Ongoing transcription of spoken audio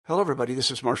Hello, everybody. This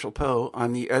is Marshall Poe.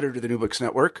 I'm the editor of the New Books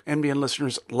Network. NBN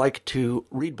listeners like to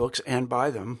read books and buy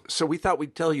them. So we thought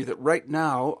we'd tell you that right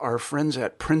now, our friends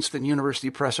at Princeton University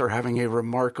Press are having a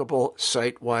remarkable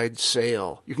site-wide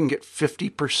sale. You can get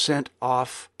 50%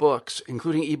 off books,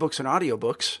 including ebooks and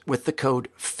audiobooks, with the code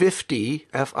 50,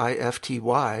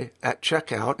 F-I-F-T-Y, at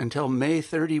checkout until May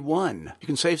 31. You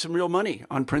can save some real money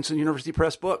on Princeton University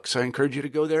Press books. I encourage you to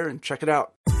go there and check it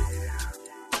out.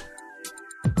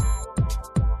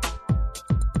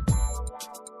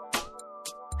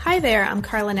 Hi there, I'm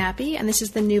Carla Nappi, and this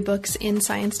is the New Books in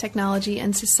Science, Technology,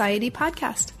 and Society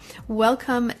podcast.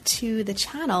 Welcome to the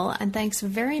channel, and thanks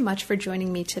very much for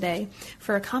joining me today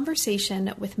for a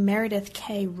conversation with Meredith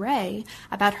K. Ray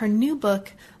about her new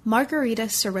book, Margarita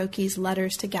Sirocchi's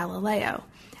Letters to Galileo: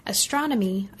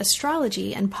 Astronomy,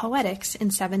 Astrology, and Poetics in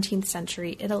 17th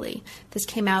Century Italy. This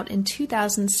came out in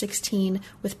 2016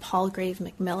 with Palgrave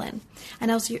Macmillan.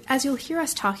 And as you'll hear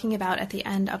us talking about at the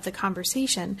end of the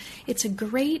conversation, it's a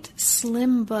great,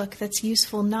 slim book that's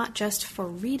useful not just for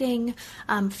reading,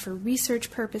 for research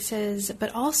purposes,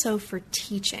 but also for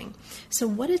teaching. So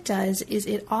what it does is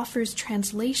it offers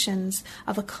translations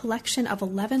of a collection of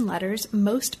 11 letters,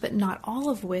 most but not all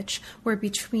of which were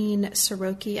between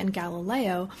Sirocchi and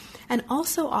Galileo, and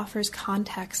also offers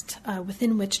context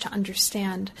within which to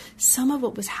understand some of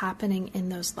what was happening in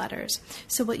those letters.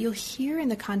 So what you'll hear in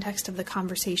the context of the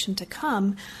conversation to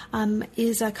come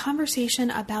is a conversation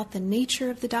about the nature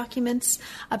of the documents,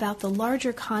 about the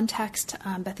larger context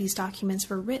that these documents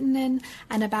were written in,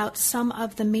 and about some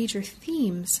of the major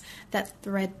themes that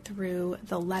thread through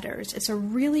the letters. It's a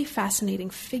really fascinating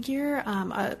figure,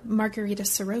 Margarita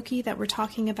Sirocchi that we're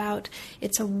talking about.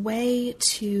 It's a way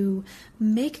to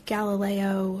make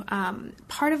Galileo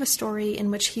part of a story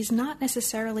in which he's not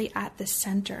necessarily at the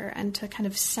center, and to kind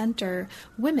of center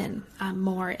women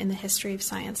more in the history of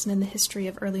science and in the history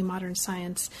of early modern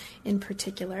science in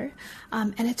particular.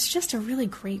 And it's just a really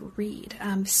great read.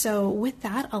 So with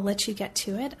that, I'll let you get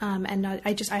to it. And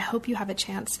I hope you have a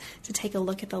chance to take a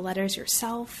look at the letters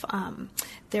yourself.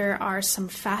 There are some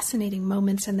fascinating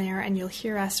moments in there, and you'll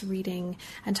hear us reading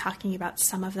and talking about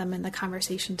some of them in the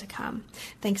conversation to come.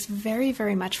 Thanks very,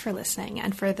 very much for listening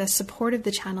and for the support of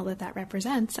the channel that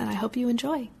represents, and I hope you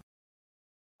enjoy.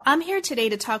 I'm here today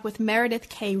to talk with Meredith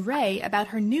K. Ray about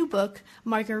her new book,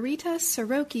 Margarita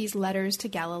Sirocchi's Letters to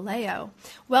Galileo.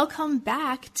 Welcome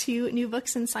back to New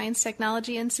Books in Science,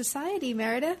 Technology, and Society,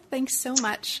 Meredith. Thanks so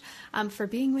much for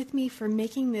being with me, for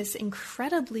making this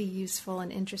incredibly useful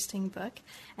and interesting book,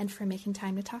 and for making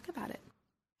time to talk about it.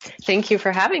 Thank you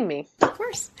for having me. Of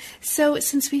course. So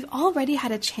since we've already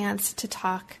had a chance to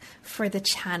talk for the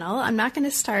channel, I'm not going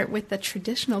to start with the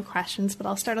traditional questions, but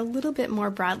I'll start a little bit more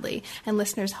broadly, and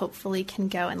listeners hopefully can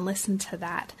go and listen to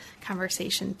that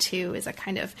conversation too as a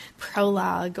kind of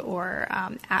prologue or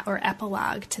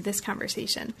epilogue to this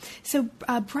conversation. So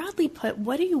broadly put,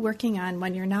 what are you working on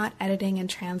when you're not editing and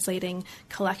translating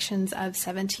collections of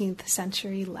 17th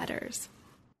century letters?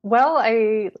 Well,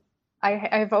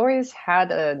 I've always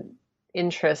had an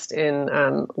interest in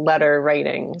letter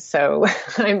writing, so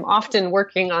I'm often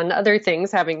working on other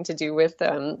things having to do with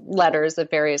letters of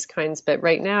various kinds. But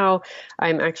right now,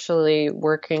 I'm actually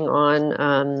working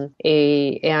on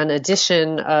an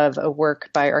edition of a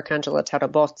work by Arcangela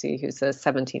Tarabotti, who's a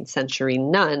 17th century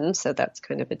nun. So that's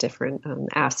kind of a different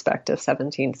aspect of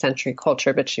 17th century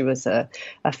culture. But she was a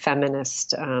feminist,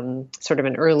 sort of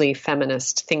an early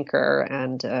feminist thinker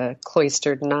and a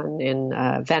cloistered nun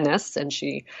in Venice, and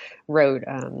she wrote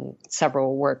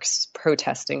several works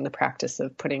protesting the practice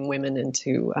of putting women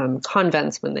into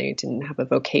convents when they didn't have a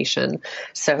vocation.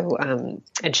 So,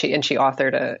 and she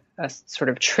authored a sort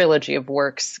of trilogy of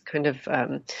works, kind of,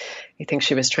 I think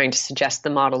she was trying to suggest the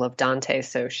model of Dante.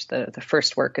 So the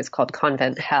first work is called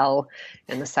Convent Hell,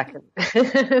 and the second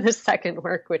the second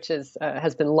work, which is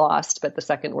has been lost, but the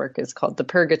second work is called The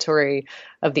Purgatory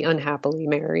of the Unhappily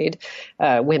Married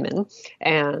Women,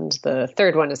 and the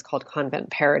third one is called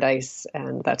Convent Paradise,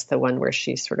 and that's the one where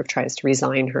she sort of tries to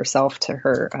resign herself to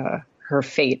her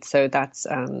fate. So that's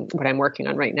what I'm working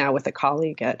on right now with a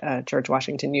colleague at George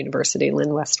Washington University, Lynn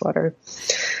Westwater.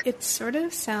 It sort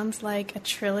of sounds like a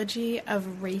trilogy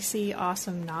of racy,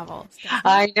 awesome novels.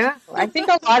 I know. I think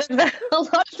a lot of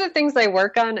the things I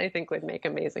work on, I think would make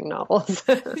amazing novels.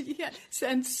 Yes.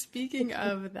 And speaking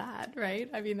of that, right?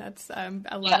 I mean, that's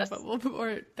a lot of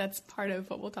what that's part of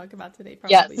what we'll talk about today,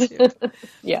 probably too.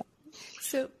 Yeah.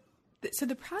 So So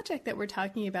the project that we're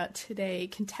talking about today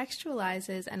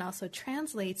contextualizes and also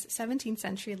translates 17th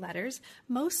century letters,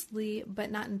 mostly but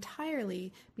not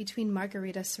entirely, between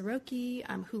Margherita Sirocchi,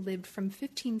 who lived from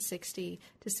 1560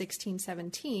 to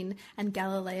 1617, and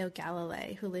Galileo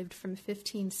Galilei, who lived from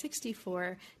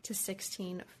 1564 to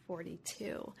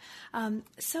 1642.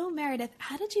 So Meredith,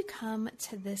 how did you come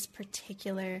to this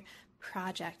particular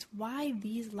project? Why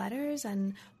these letters,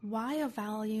 and why a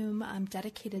volume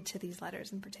dedicated to these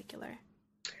letters in particular?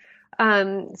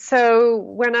 So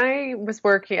when I was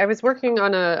working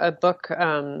on a book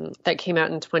that came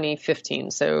out in 2015,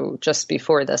 so just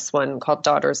before this one, called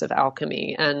Daughters of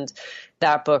Alchemy. And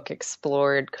that book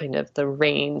explored kind of the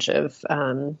range of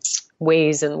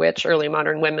ways in which early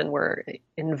modern women were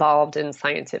involved in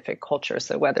scientific culture.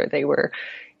 So whether they were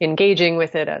engaging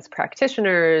with it as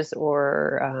practitioners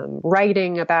or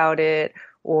writing about it,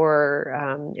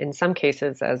 or in some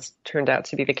cases, as turned out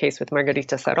to be the case with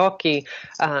Margherita Sirocchi,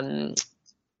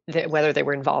 whether they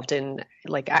were involved in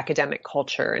like academic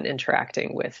culture and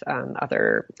interacting with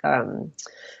other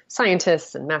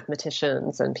scientists and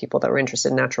mathematicians and people that were interested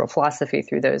in natural philosophy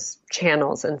through those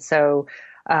channels. And so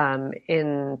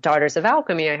in Daughters of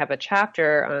Alchemy, I have a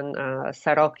chapter on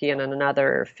Sirocchi and on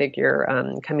another figure,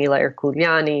 Camilla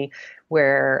Erculiani,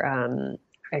 where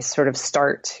I sort of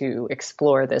start to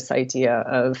explore this idea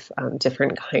of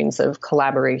different kinds of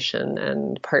collaboration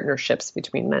and partnerships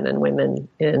between men and women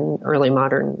in early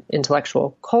modern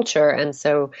intellectual culture. And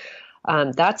so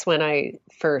that's when I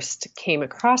first came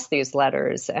across these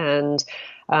letters, and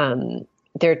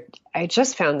I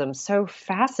just found them so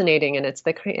fascinating. And it's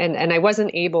and I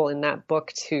wasn't able in that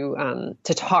book to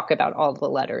talk about all the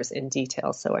letters in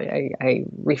detail. So I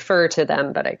refer to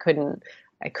them, but I couldn't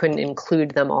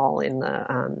include them all in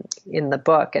the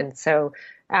book. And so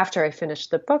after I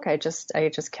finished the book, I just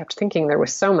kept thinking there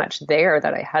was so much there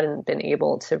that I hadn't been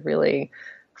able to really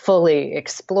fully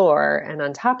explore. And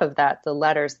on top of that, the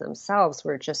letters themselves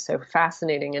were just so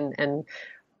fascinating and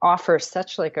offer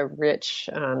such like a rich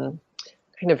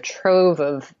kind of trove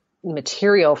of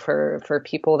material for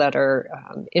people that are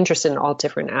interested in all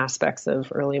different aspects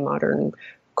of early modern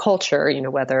culture,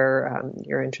 whether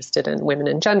you're interested in women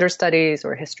and gender studies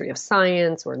or history of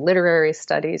science or literary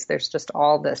studies. There's just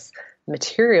all this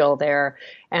material there.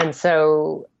 And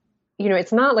so,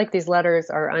 it's not like these letters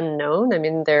are unknown. I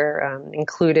mean, they're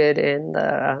included in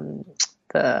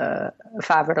the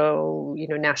Favaro,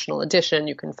 National Edition.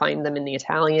 You can find them in the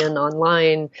Italian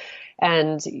online.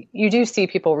 And you do see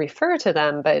people refer to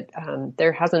them, but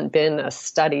there hasn't been a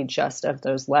study just of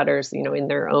those letters, in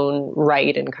their own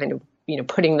right, and kind of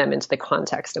putting them into the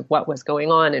context of what was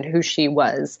going on and who she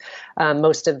was.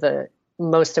 Most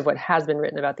of what has been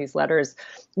written about these letters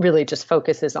really just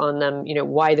focuses on them,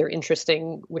 why they're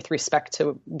interesting with respect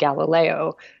to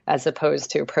Galileo, as opposed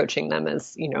to approaching them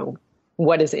as,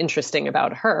 what is interesting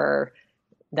about her,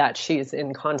 that she's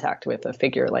in contact with a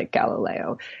figure like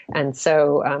Galileo. And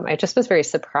so I just was very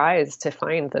surprised to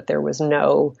find that there was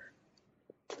no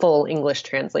full English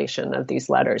translation of these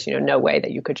letters, no way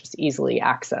that you could just easily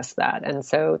access that. And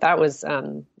so that was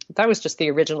just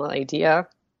the original idea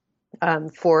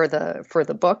for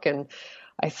the book. And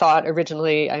I thought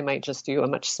originally I might just do a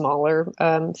much smaller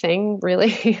thing,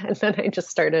 really. And then I just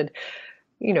started,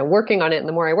 working on it. And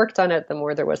the more I worked on it, the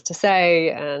more there was to say.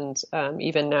 And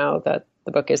even now that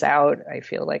the book is out, I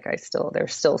feel like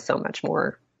there's still so much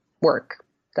more work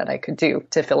that I could do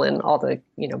to fill in all the,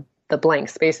 the blank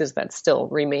spaces that still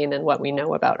remain in what we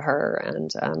know about her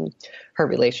and her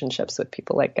relationships with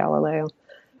people like Galileo.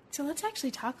 So let's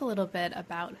actually talk a little bit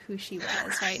about who she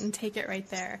was, right, and take it right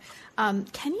there.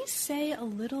 Can you say a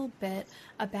little bit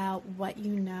about what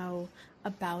you know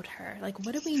about her? Like,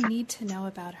 what do we need to know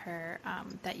about her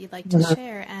that you'd like to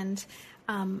share? And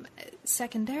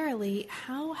secondarily,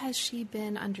 how has she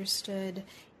been understood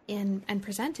and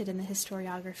presented in the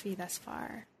historiography thus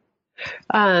far?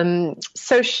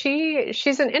 So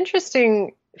she's an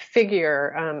interesting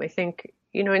figure. I think,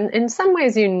 in some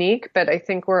ways unique, but I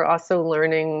think we're also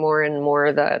learning more and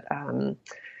more that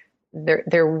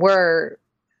there were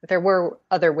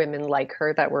other women like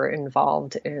her that were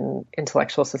involved in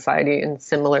intellectual society in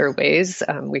similar ways.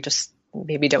 We just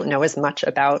maybe don't know as much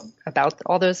about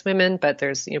all those women, but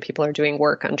there's, people are doing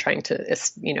work on trying to,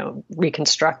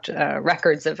 reconstruct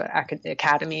records of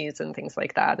academies and things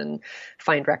like that, and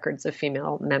find records of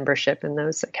female membership in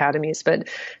those academies. But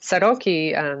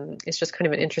Sirocchi is just kind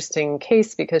of an interesting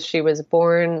case because she was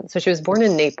born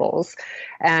in Naples,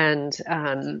 and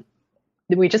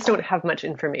we just don't have much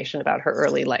information about her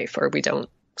early life, or we don't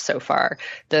so far.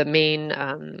 The main,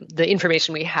 the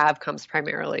information we have comes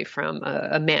primarily from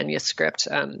a manuscript,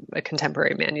 a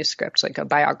contemporary manuscript, like a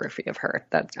biography of her,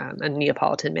 that a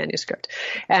Neapolitan manuscript.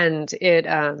 And it,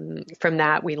 from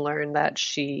that, we learned that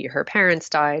her parents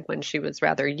died when she was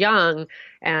rather young,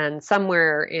 and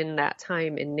somewhere in that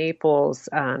time in Naples,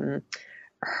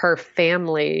 her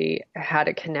family had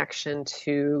a connection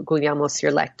to Guglielmo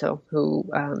Sirletto, who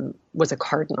was a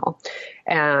cardinal.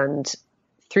 And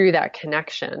through that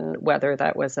connection, whether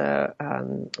that was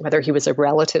whether he was a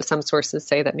relative, some sources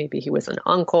say that maybe he was an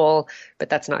uncle, but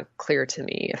that's not clear to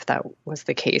me if that was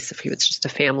the case, if he was just a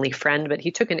family friend. But he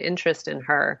took an interest in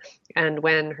her. And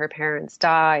when her parents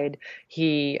died,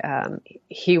 he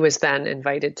was then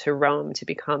invited to Rome to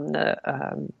become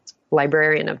the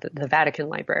librarian of the Vatican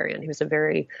librarian. He was a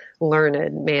very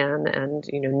learned man and,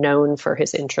 known for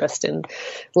his interest in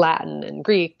Latin and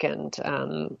Greek.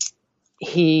 And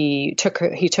he took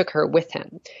her with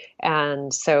him.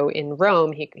 And so in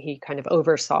Rome, he kind of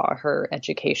oversaw her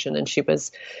education, and she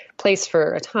was placed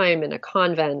for a time in a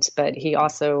convent, but he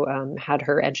also had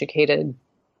her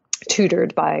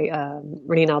tutored by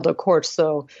Rinaldo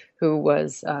Corso, who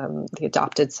was the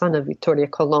adopted son of Vittoria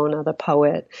Colonna, the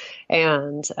poet.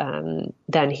 And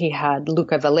then he had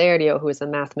Luca Valerio, who was a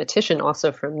mathematician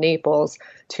also from Naples,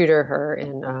 tutor her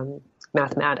in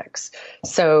mathematics.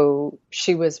 So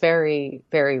she was very,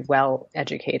 very well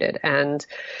educated, and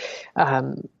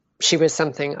she was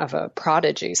something of a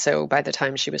prodigy. So by the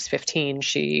time she was 15,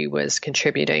 she was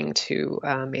contributing to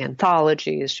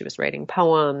anthologies. She was writing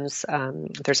poems.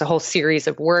 There's a whole series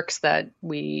of works that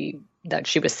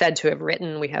she was said to have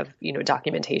written. We have,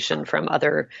 documentation from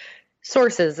other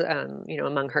sources,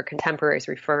 among her contemporaries,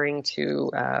 referring to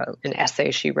an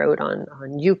essay she wrote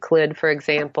on Euclid, for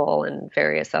example, and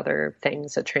various other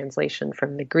things, a translation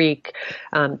from the Greek.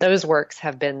 Those works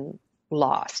have been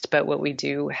lost, but what we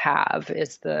do have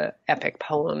is the epic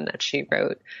poem that she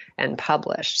wrote and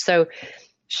published. So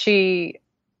she's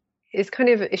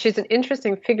an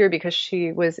interesting figure because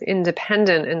she was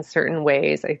independent in certain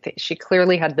ways. I think she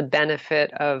clearly had the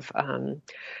benefit of a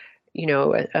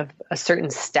certain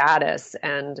status,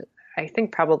 and I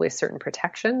think probably a certain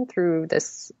protection through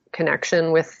this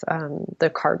connection with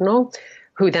the cardinal,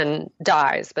 who then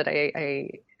dies. But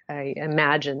I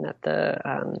imagine that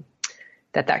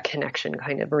that connection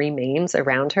kind of remains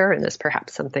around her, and is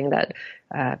perhaps something that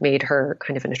made her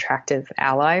kind of an attractive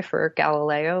ally for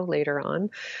Galileo later on.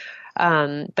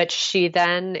 But she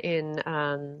then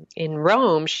in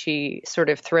Rome, she sort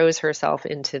of throws herself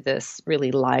into this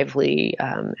really lively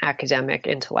academic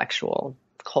intellectual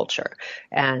culture.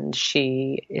 And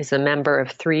she is a member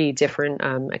of 3 different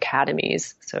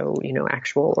academies. So,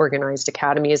 actual organized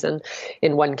academies. And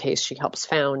in one case, she helps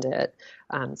found it.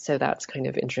 So that's kind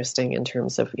of interesting in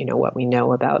terms of, what we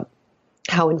know about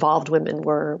how involved women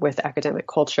were with academic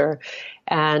culture.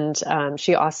 And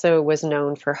she also was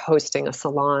known for hosting a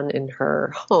salon in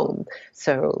her home.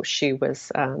 So she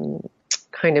was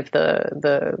kind of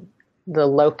the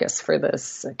locus for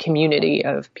this community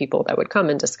of people that would come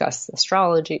and discuss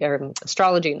astrology and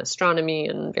astronomy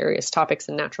and various topics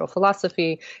in natural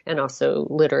philosophy and also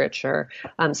literature.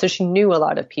 So she knew a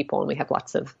lot of people, and we have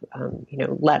lots of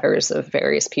letters of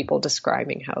various people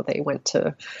describing how they went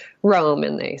to Rome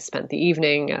and they spent the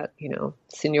evening at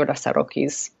Signora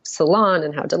Sarocchi's salon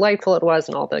and how delightful it was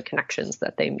and all the connections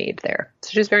that they made there.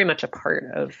 So she's very much a part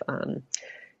of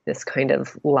this kind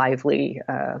of lively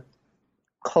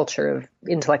culture of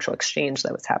intellectual exchange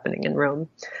that was happening in Rome.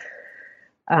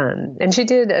 And she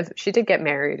did get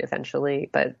married eventually,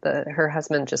 but her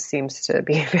husband just seems to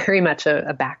be very much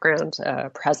a background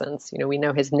presence. We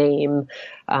know his name.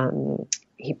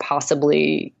 He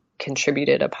possibly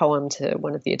contributed a poem to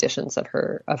one of the editions of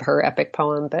her epic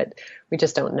poem, but we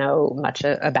just don't know much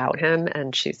about him.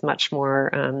 And she's much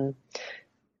more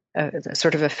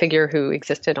sort of a figure who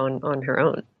existed on her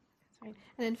own.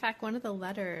 And in fact, one of the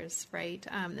letters, right,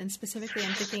 and specifically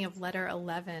I'm thinking of letter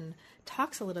 11,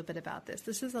 talks a little bit about this.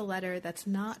 This is a letter that's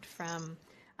not from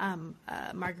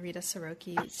Margherita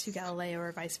Sarocchi to Galileo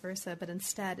or vice versa, but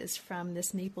instead is from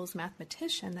this Naples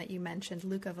mathematician that you mentioned,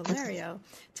 Luca Valerio,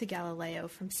 to Galileo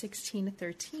from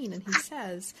 1613. And he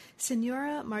says,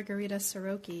 Signora Margherita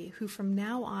Sarocchi, who from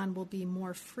now on will be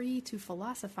more free to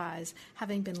philosophize,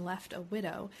 having been left a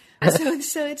widow.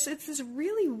 So it's this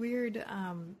really weird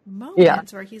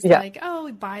moment where he's like,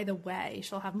 oh, by the way,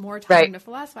 she'll have more time to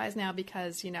philosophize now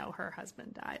because, her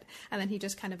husband died. And then he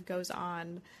just kind of goes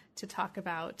on to talk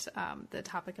about the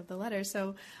topic of the letter.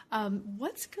 So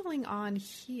what's going on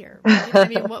here? Right? I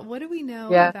mean, what do we know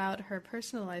about her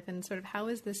personal life, and sort of how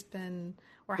has this been,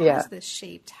 or how has this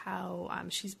shaped how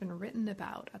she's been written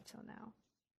about up till now?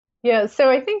 Yeah, so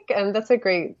I think that's a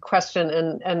great question,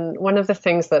 and one of the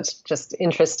things that's just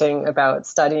interesting about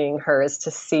studying her is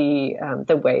to see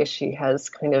the way she has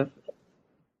kind of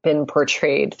been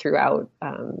portrayed throughout,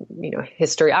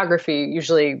 historiography,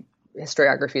 usually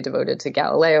historiography devoted to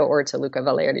Galileo or to Luca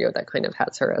Valerio that kind of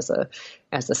has her as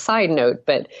a side note.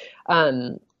 But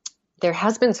there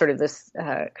has been sort of this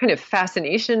kind of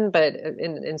fascination, but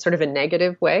in sort of a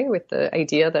negative way, with the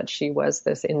idea that she was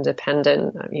this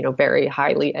independent, very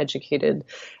highly educated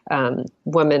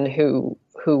woman who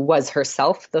was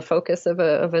herself the focus of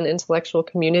an intellectual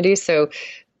community. So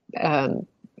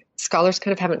scholars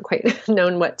kind of haven't quite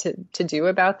known what to do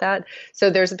about that.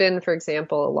 So there's been, for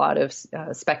example, a lot of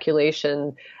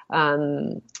speculation,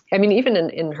 even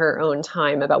in her own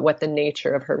time, about what the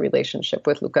nature of her relationship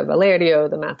with Luca Valerio,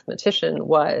 the mathematician,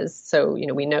 was. So,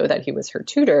 we know that he was her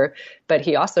tutor, but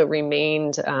he also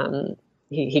remained,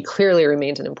 he clearly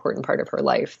remained an important part of her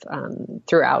life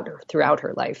throughout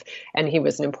her life. And he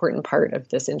was an important part of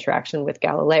this interaction with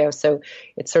Galileo. So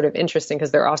it's sort of interesting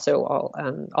because there are also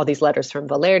all these letters from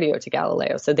Valerio to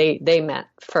Galileo. So they met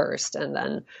first, and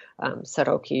then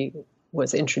Serocchi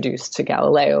was introduced to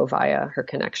Galileo via her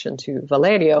connection to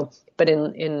Valerio. But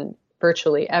in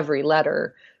virtually every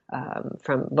letter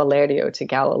from Valerio to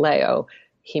Galileo,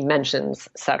 he mentions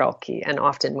Serocchi. And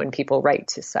often when people write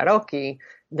to Serocchi,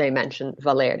 they mention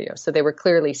Valerio. So they were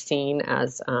clearly seen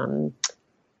as,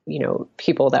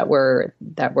 people that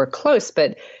were close.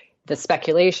 But the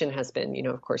speculation has been,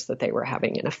 of course, that they were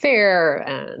having an affair,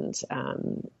 and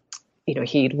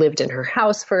he lived in her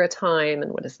house for a time,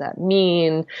 and what does that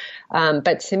mean?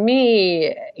 But to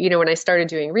me, when I started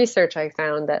doing research, I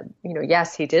found that,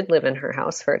 yes, he did live in her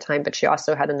house for a time, but she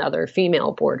also had another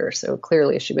female boarder. So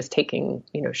clearly she was taking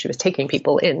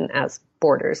people in as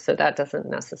boarders. So that doesn't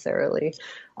necessarily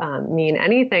mean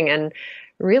anything. And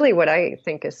really what I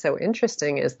think is so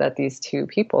interesting is that these two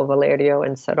people, Valerio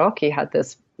and Serocchi, had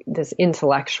this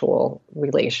intellectual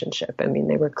relationship. I mean,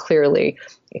 they were clearly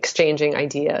exchanging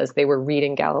ideas. They were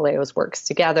reading Galileo's works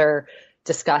together,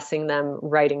 discussing them,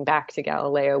 writing back to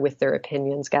Galileo with their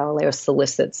opinions. Galileo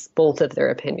solicits both of their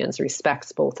opinions,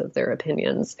 respects both of their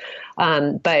opinions.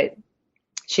 But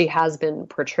she has been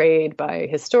portrayed by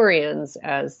historians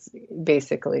as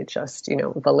basically just,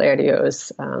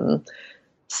 Valerio's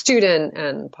student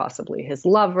and possibly his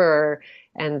lover.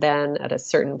 And then at a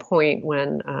certain point,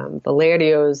 when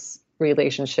Valerio's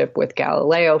relationship with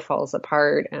Galileo falls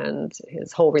apart and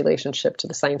his whole relationship to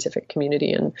the scientific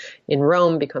community in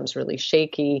Rome becomes really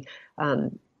shaky,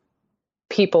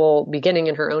 people, beginning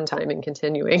in her own time and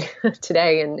continuing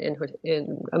today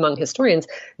in among historians,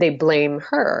 they blame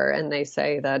her, and they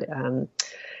say that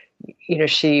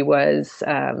she was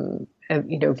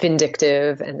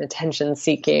vindictive and attention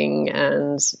seeking,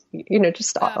 and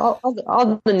just all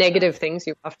the negative things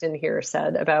you often hear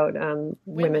said about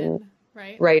women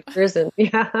writers. And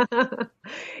yeah.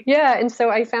 And so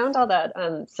I found all that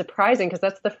surprising, because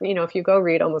that's if you go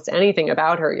read almost anything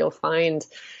about her, you'll find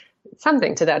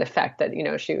something to that effect, that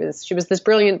she was this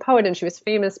brilliant poet and she was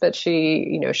famous, but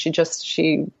she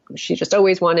just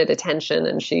always wanted attention,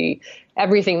 and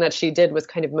everything that she did was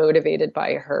kind of motivated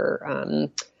by her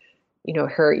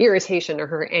her irritation or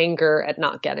her anger at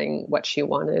not getting what she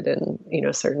wanted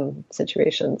in certain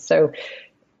situations. So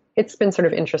it's been sort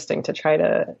of interesting to try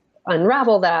to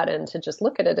unravel that and to just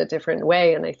look at it a different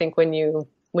way. And I think when you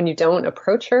don't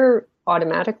approach her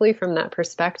automatically from that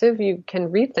perspective, you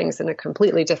can read things in a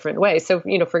completely different way. So,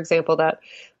 for example, that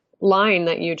line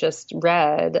that you just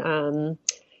read,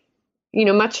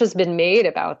 much has been made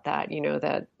about that,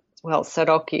 that, well,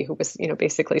 Serocchi, who was,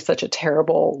 basically such a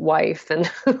terrible wife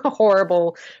and a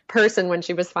horrible person when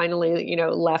she was finally,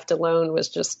 left alone, was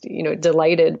just,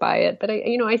 delighted by it. But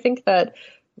I think that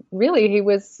really he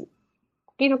was,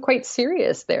 quite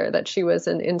serious there, that she was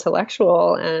an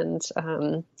intellectual, and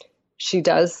she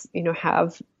does,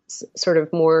 have sort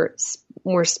of more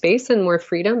space and more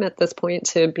freedom at this point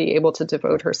to be able to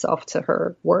devote herself to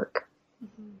her work.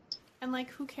 And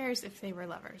who cares if they were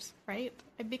lovers, right?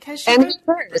 Because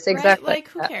exactly.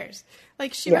 Who cares?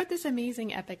 She wrote this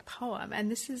amazing epic poem, and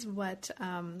this is what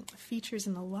features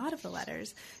in a lot of the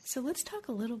letters. So let's talk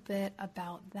a little bit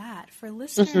about that for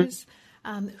listeners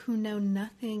who know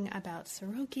nothing about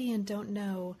Serocchi and don't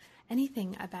know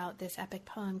anything about this epic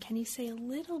poem. Can you say a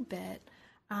little bit,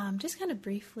 just kind of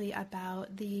briefly,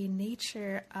 about the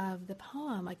nature of the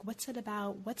poem? What's it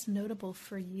about? What's notable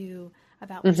for you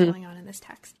about what's going on in this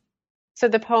text? So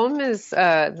the poem is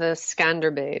the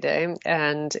Skanderbeg,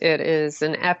 and it is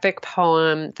an epic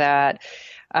poem that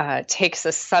takes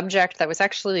a subject that was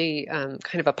actually kind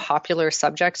of a popular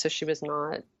subject. So she was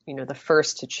not, the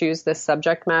first to choose this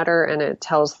subject matter, and it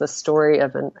tells the story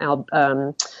of an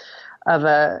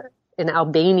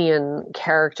Albanian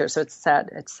character. So it's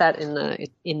set in the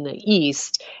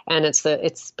East, and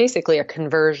it's basically a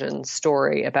conversion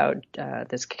story about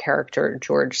this character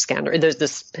George Skanderbeg. There's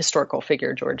this historical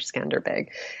figure George Skanderbeg,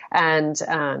 and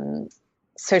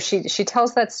so she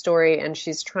tells that story, and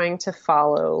she's trying to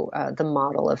follow the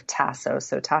model of Tasso.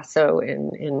 So Tasso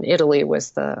in Italy was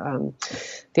the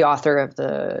author of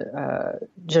the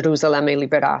Gerusalemme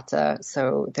Liberata.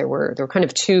 So there were kind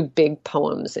of two big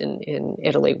poems in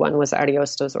Italy. One was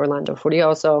Ariosto's Orlando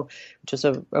Furioso, which is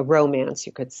a romance,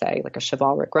 you could say, like a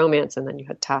chivalric romance, and then you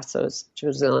had Tasso's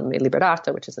Gerusalemme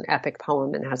Liberata, which is an epic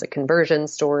poem and has a conversion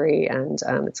story, and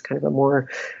it's kind of a more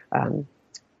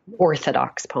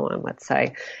orthodox poem, let's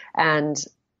say. And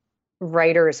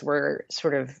writers were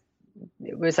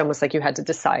it was almost like you had to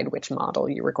decide which model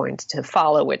you were going to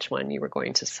follow, which one you were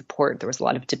going to support. There was a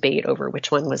lot of debate over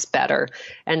which one was better.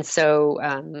 And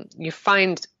so you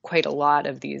find quite a lot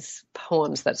of these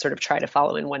poems that sort of try to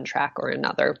follow in one track or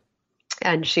another.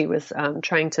 And she was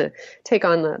trying to take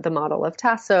on the model of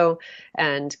Tasso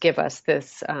and give us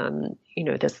this,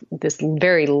 this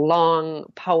very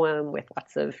long poem with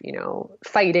lots of,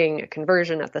 fighting, a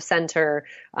conversion at the center.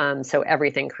 So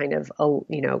everything kind of,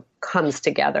 comes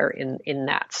together in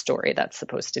that story. That's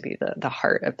supposed to be the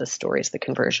heart of the story, is the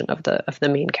conversion of the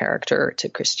main character to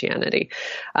Christianity.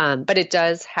 But it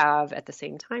does have, at the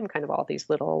same time, kind of all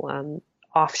these little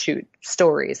offshoot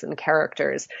stories and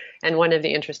characters. And one of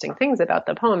the interesting things about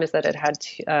the poem is that it had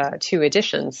two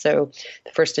editions. So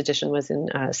the first edition was in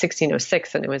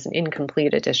 1606, and it was an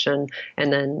incomplete edition.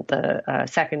 And then the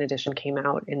second edition came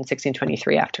out in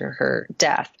 1623 after her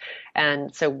death.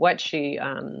 And so what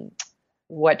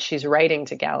she's writing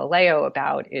to Galileo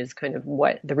about is kind of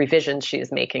what the revisions she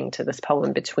is making to this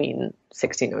poem between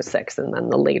 1606 and then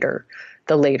the later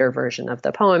version of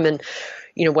the poem. And,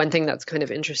 one thing that's kind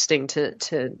of interesting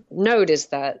to note is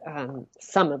that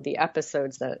some of the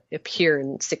episodes that appear in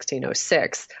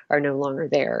 1606 are no longer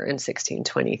there in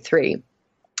 1623.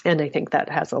 And I think that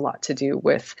has a lot to do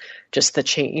with just the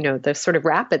change, the sort of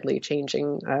rapidly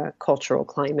changing cultural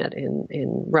climate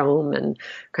in Rome, and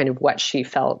kind of what she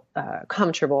felt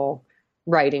comfortable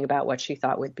writing about, what she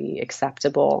thought would be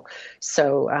acceptable.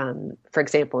 So, for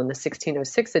example, in the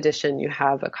 1606 edition, you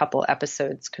have a couple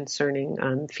episodes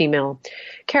concerning female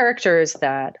characters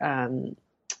that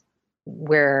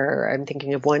where I'm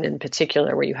thinking of one in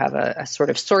particular where you have a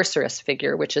sort of sorceress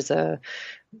figure, which is a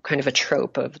kind of a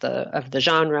trope of the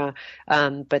genre.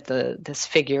 But this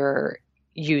figure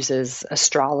uses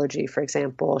astrology, for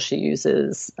example. She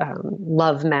uses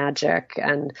love magic,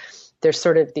 and there's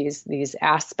sort of these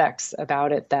aspects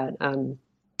about it that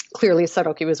clearly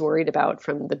Sadoki was worried about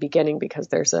from the beginning, because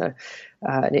there's an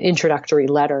introductory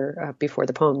letter before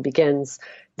the poem begins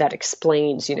that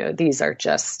explains, these are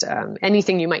just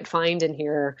anything you might find in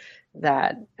here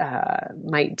that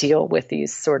might deal with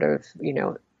these sort of,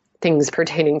 things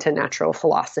pertaining to natural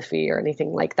philosophy or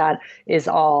anything like that is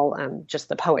all just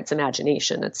the poet's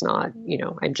imagination. It's not,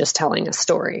 I'm just telling a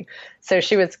story. So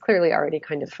she was clearly already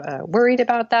kind of worried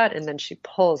about that. And then she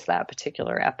pulls that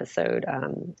particular episode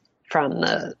from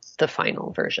the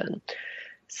final version.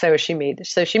 So she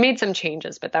made some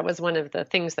changes, but that was one of the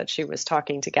things that she was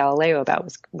talking to Galileo about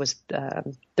was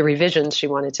the revisions she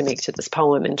wanted to make to this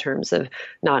poem in terms of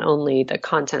not only the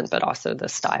content, but also the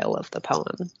style of the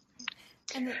poem.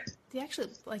 And the actual,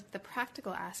 the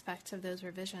practical aspects of those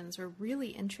revisions were really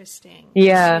interesting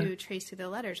to trace through the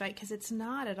letters, right? Because it's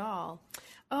not at all,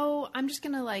 oh, I'm just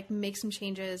going to make some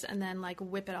changes and then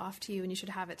whip it off to you and you should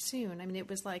have it soon. I mean, it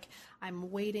was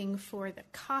I'm waiting for the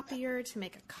copier to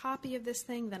make a copy of this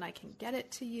thing, then I can get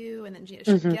it to you. And then she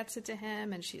gets it to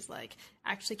him and she's like,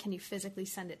 actually, can you physically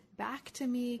send it back to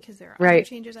me? Because there are other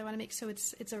changes I want to make. So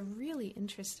it's a really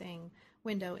interesting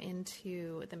window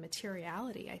into the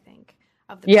materiality, I think,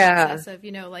 of the process of,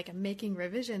 making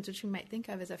revisions, which we might think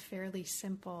of as a fairly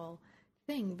simple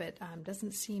thing, but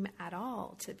doesn't seem at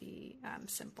all to be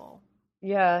simple.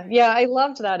 Yeah. I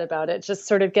loved that about it. Just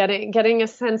sort of getting a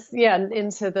sense,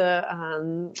 into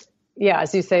the,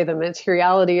 as you say, the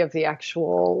materiality of the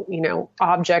actual,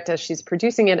 object as she's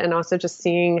producing it, and also just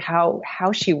seeing how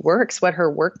she works, what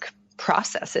her work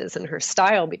processes and her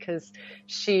style, because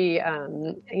she,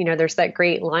 there's that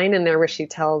great line in there where she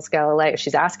tells Galileo,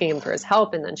 she's asking him for his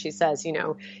help. And then she says,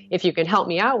 if you can help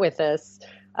me out with this,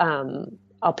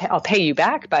 I'll pay you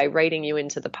back by writing you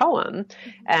into the poem.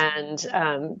 And,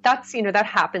 that's, that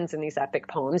happens in these epic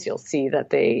poems. You'll see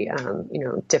that they,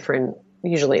 different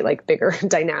usually like bigger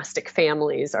dynastic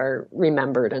families are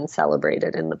remembered and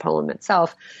celebrated in the poem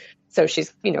itself. So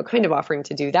she's, kind of offering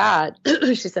to do that.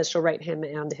 She says she'll write him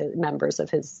and his members of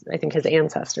his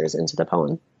ancestors into the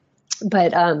poem.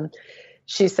 But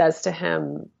she says to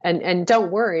him, and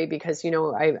don't worry, because,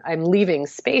 I'm leaving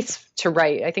space to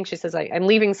write. I think she says, I'm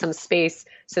leaving some space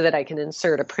so that I can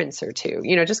insert a prince or two,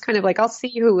 just kind of like, I'll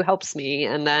see who helps me.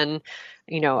 And then,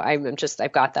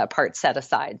 I've got that part set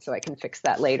aside so I can fix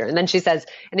that later. And then she says,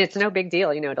 and it's no big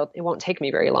deal, it won't take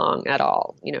me very long at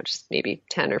all, just maybe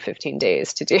 10 or 15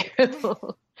 days to do.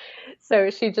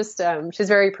 So she just, she's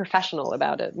very professional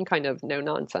about it and kind of no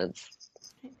nonsense.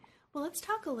 Well, let's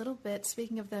talk a little bit,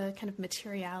 speaking of the kind of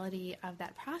materiality of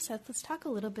that process, let's talk a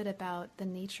little bit about the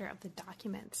nature of the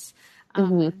documents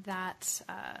that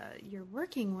you're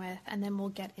working with, and then we'll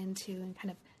get into and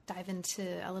kind of dive into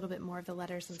a little bit more of the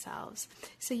letters themselves.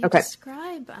 So you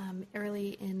describe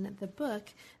early in the book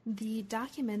the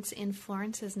documents in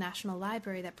Florence's National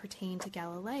Library that pertain to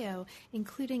Galileo,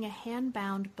 including a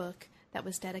hand-bound book that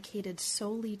was dedicated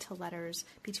solely to letters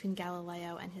between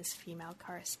Galileo and his female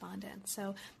correspondent.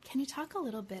 So can you talk a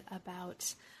little bit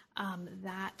about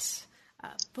that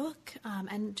book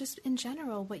and just in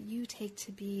general what you take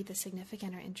to be the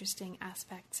significant or interesting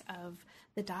aspects of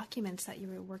the documents that you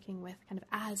were working with kind of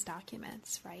as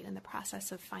documents, right, in the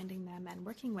process of finding them and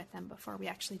working with them before we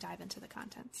actually dive into the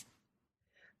contents?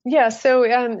 Yeah, so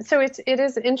it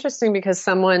is interesting because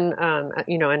someone,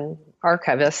 an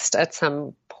archivist at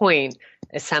some point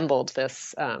assembled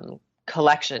this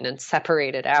collection and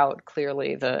separated out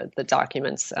clearly the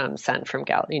documents sent from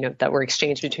that were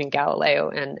exchanged between Galileo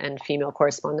and female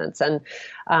correspondents. And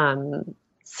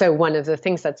so one of the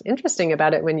things that's interesting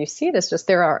about it when you see this, just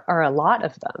there are a lot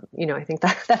of them. I think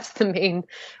that's the main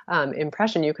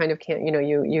impression. You kind of can't,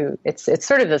 it's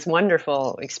sort of this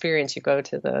wonderful experience. You go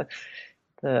to the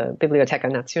Biblioteca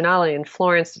Nazionale in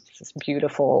Florence. It's this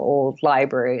beautiful old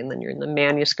library, and then you're in the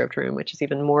manuscript room, which is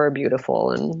even more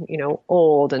beautiful and,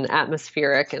 old and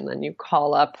atmospheric. And then you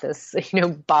call up this,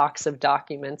 box of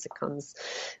documents. It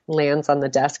lands on the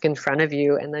desk in front of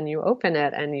you, and then you open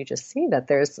it and you just see that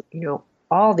there's,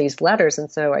 all these letters. And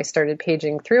so I started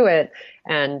paging through it,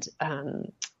 and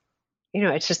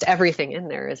it's just everything in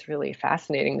there is really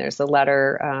fascinating. There's a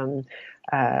letter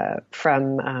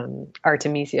from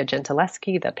Artemisia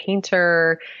Gentileschi, the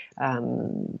painter,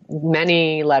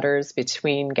 many letters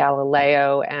between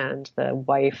Galileo and the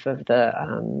wife of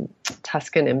the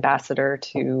Tuscan ambassador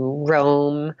to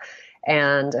Rome.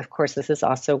 And of course, this is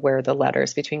also where the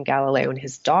letters between Galileo and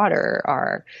his daughter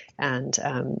are. And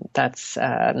that's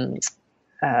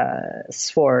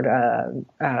Sword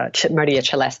Maria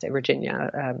Celeste,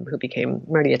 Virginia, who became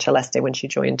Maria Celeste when she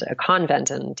joined a convent,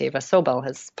 and Deva Sobel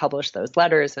has published those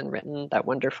letters and written that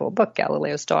wonderful book,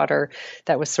 Galileo's Daughter,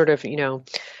 that was sort of,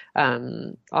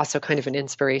 also kind of an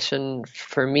inspiration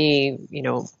for me,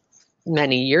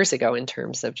 many years ago in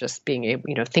terms of just being able,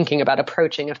 thinking about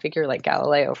approaching a figure like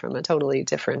Galileo from a totally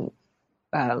different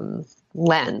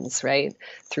lens, right,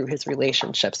 through his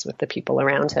relationships with the people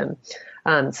around him.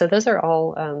 So those are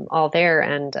all there,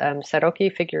 and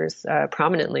Serocchi figures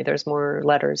prominently. There's more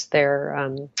letters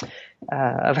there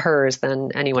of hers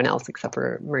than anyone else except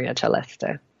for Maria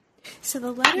Celeste. So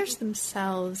the letters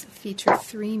themselves feature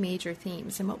three major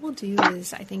themes, and what we'll do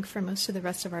is, I think for most of the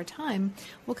rest of our time,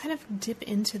 we'll kind of dip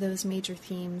into those major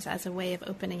themes as a way of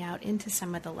opening out into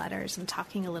some of the letters and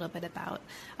talking a little bit about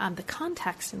the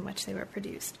context in which they were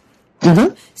produced.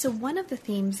 Mm-hmm. So one of the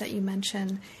themes that you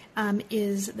mentioned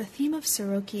is the theme of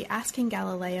Serocchi asking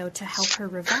Galileo to help her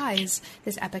revise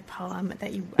this epic poem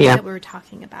that that we were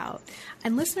talking about.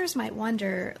 And listeners might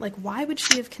wonder, why would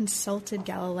she have consulted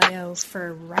Galileo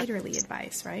for writerly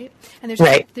advice, right? And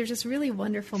there's this really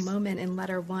wonderful moment in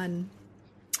letter 1.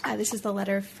 This is the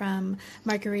letter from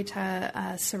Margherita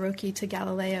Serocchi to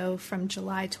Galileo from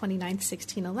July 29th,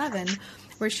 1611,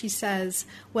 where she says,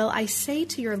 "Well, I say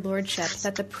to your lordship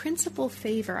that the principal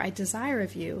favor I desire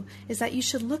of you is that you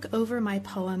should look over my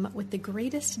poem with the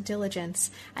greatest diligence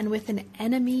and with an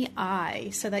enemy eye,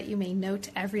 so that you may note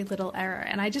every little error."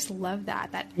 And I just love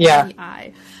that enemy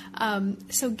eye.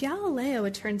 So Galileo,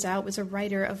 it turns out, was a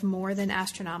writer of more than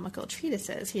astronomical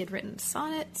treatises. He had written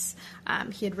sonnets.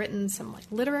 He had written some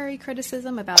literary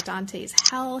criticism about Dante's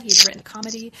Hell. He had written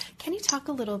comedy. Can you talk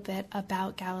a little bit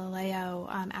about Galileo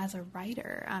as a writer?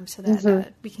 So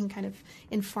that we can kind of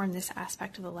inform this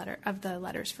aspect of the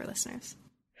letters for listeners.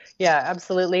 Yeah,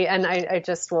 absolutely. And I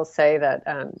just will say that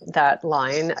that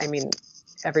line,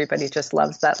 everybody just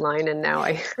loves that line. And now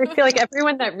I feel like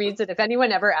everyone that reads it, if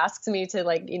anyone ever asks me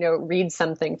to read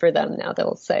something for them, now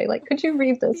they'll say, could you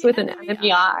read this with an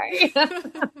enemy eye?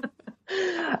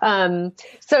 And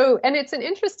it's an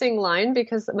interesting line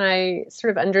because my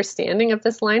sort of understanding of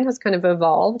this line has kind of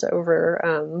evolved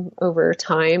over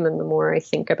time, and the more I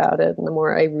think about it and the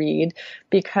more I read,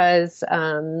 because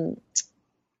as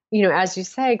you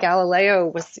say,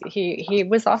 Galileo he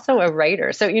was also a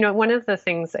writer. So, one of the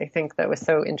things I think that was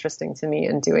so interesting to me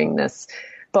in doing this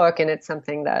book, and it's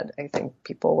something that I think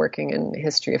people working in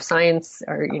history of science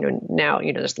are, now,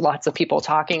 there's lots of people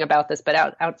talking about this,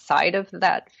 but outside of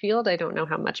that field, I don't know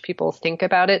how much people think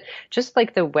about it, just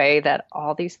like the way that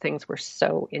all these things were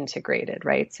so integrated,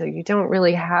 right? So you don't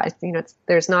really have,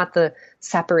 there's not the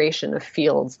separation of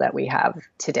fields that we have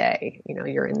today.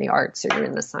 You're in the arts or you're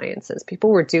in the sciences. People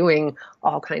were doing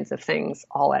all kinds of things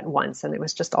all at once, and it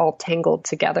was just all tangled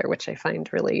together, which I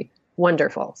find really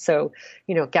wonderful. So,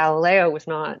 Galileo was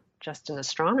not just an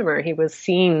astronomer. He was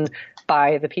seen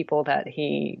by the people that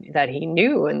he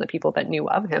knew, and the people that knew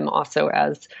of him also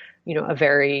as, a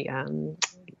very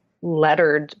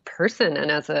lettered person, and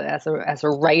as a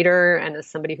writer, and as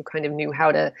somebody who kind of knew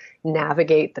how to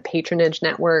navigate the patronage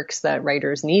networks that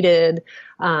writers needed.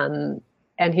 And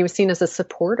he was seen as a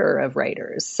supporter of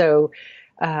writers. So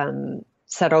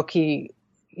Saroki,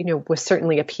 was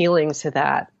certainly appealing to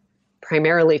that,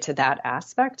 primarily to that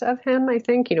aspect of him. I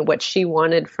think, what she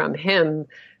wanted from him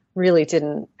really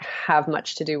didn't have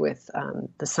much to do with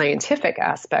the scientific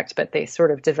aspect, but they sort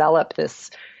of develop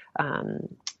this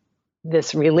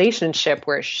relationship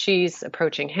where she's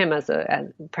approaching him as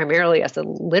primarily as a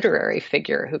literary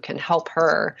figure who can help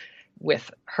her with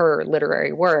her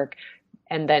literary work.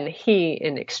 And then he,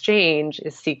 in exchange,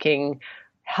 is seeking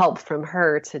help from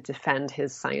her to defend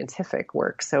his scientific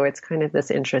work. So it's kind of this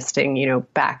interesting,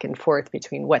 back and forth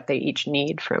between what they each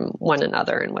need from one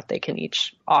another and what they can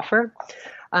each offer.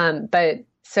 But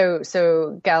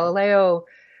so Galileo,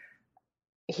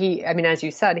 as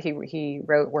you said, he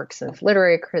wrote works of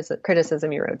literary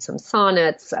criticism. He wrote some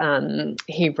sonnets.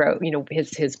 He wrote,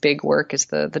 his big work is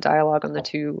the dialogue on the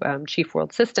two chief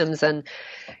world systems. And,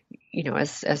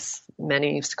 as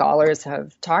many scholars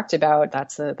have talked about,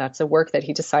 that's a work that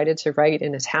he decided to write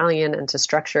in Italian and to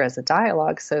structure as a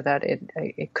dialogue so that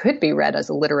it could be read as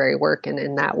a literary work, and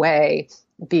in that way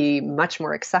be much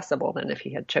more accessible than if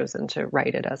he had chosen to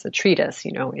write it as a treatise,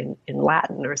 in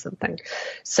Latin or something.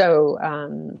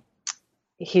 So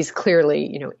he's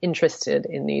clearly, interested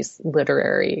in these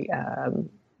literary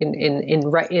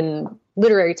in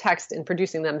literary text, in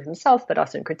producing them himself, but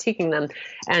also in critiquing them.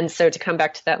 And so to come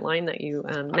back to that line that you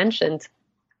mentioned,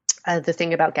 the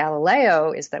thing about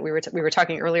Galileo is that we were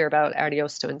talking earlier about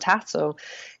Ariosto and Tasso,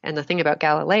 and the thing about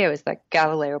Galileo is that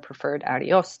Galileo preferred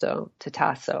Ariosto to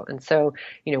Tasso. And so,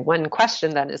 one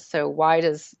question then is, so why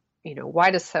does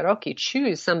Saroki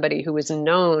choose somebody who is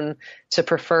known to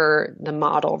prefer the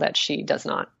model that she does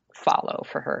not follow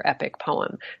for her epic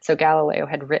poem? So Galileo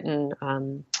had written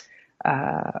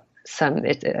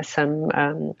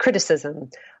some criticism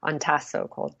on Tasso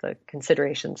called the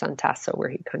Considerations on Tasso, where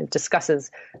he kind of discusses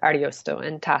Ariosto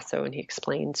and Tasso, and he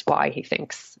explains why he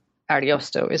thinks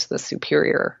Ariosto is the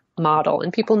superior model.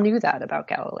 And people knew that about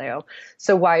Galileo.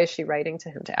 So why is she writing to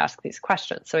him to ask these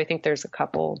questions? So I think there's a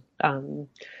couple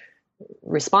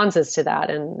responses to that.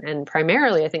 And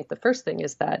primarily, I think the first thing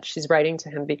is that she's writing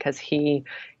to him because he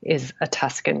is a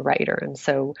Tuscan writer. And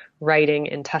so writing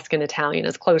in Tuscan Italian,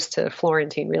 as close to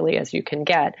Florentine really as you can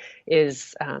get,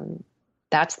 is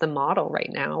that's the model right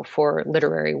now for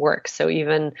literary work. So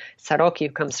even Saroki,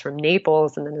 who comes from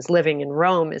Naples and then is living in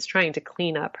Rome, is trying to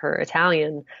clean up her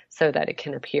Italian so that it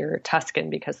can appear Tuscan,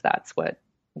 because that's what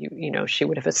she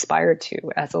would have aspired to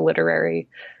as a literary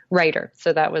writer.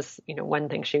 So that was, one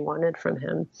thing she wanted from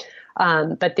him.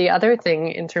 But the other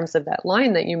thing in terms of that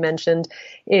line that you mentioned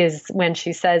is when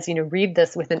she says, read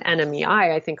this with an enemy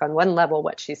eye. I think on one level,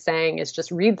 what she's saying is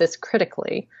just read this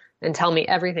critically and tell me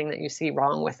everything that you see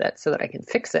wrong with it so that I can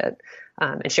fix it.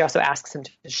 And she also asks him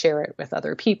to share it with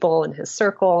other people in his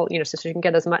circle, so she can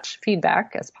get as much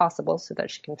feedback as possible so that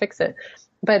she can fix it.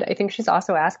 But I think she's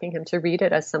also asking him to read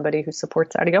it as somebody who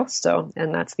supports Ariosto,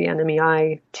 and that's the enemy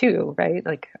eye too, right?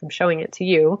 Like, I'm showing it to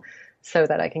you so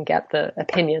that I can get the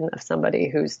opinion of somebody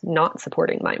who's not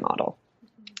supporting my model.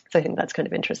 So I think that's kind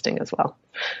of interesting as well.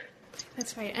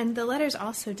 That's right. And the letters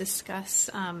also discuss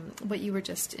what you were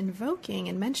just invoking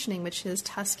and mentioning, which is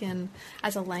Tuscan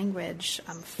as a language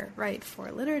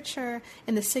for literature.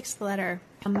 In the sixth letter,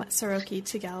 Saroki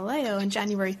to Galileo on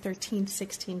January 13th,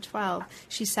 1612,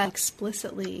 she said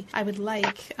explicitly, I would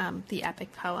like the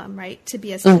epic poem, right, to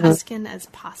be as Tuscan as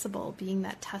possible, being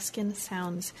that Tuscan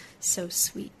sounds so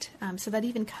sweet. So that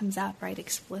even comes up, right,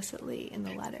 explicitly in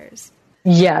the letters.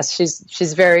 Yes,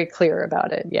 she's very clear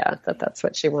about it. Yeah, that's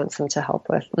what she wants him to help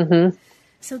with. Mm-hmm.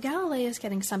 So Galileo is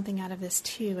getting something out of this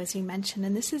too, as you mentioned,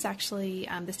 and this is actually,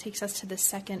 this takes us to the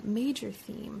second major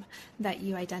theme that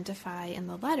you identify in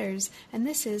the letters, and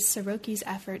this is Sirocchi's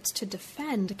efforts to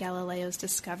defend Galileo's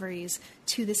discoveries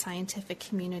to the scientific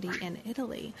community in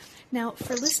Italy. Now,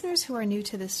 for listeners who are new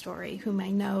to this story, who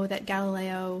may know that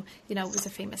Galileo, was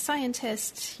a famous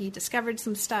scientist, he discovered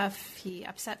some stuff, he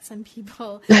upset some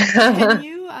people, can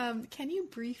you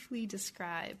briefly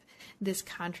describe this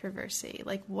controversy?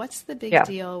 Like, what's the big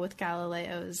deal with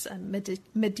Galileo's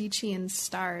Medicean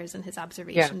stars and his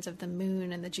observations of the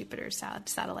moon and the Jupiter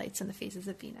satellites and the phases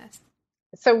of Venus?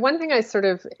 So one thing I sort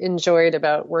of enjoyed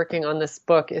about working on this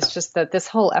book is just that this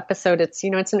whole episode, it's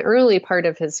an early part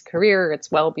of his career. It's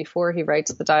well before he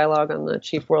writes the dialogue on the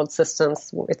chief world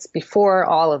systems. It's before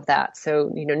all of that.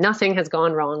 So, nothing has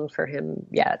gone wrong for him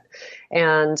yet.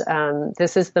 And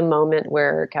this is the moment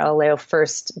where Galileo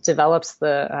first develops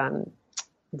the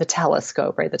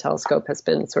telescope, right? The telescope has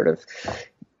been sort of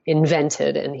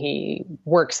invented, and he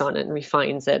works on it and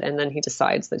refines it, and then he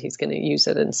decides that he's going to use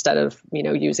it instead of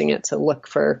using it to look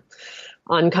for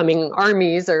oncoming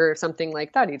armies or something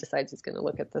like that. He decides he's going to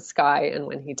look at the sky, and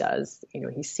when he does,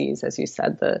 he sees, as you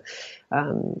said, the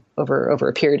over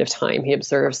a period of time, he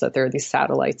observes that there are these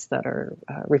satellites that are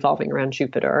revolving around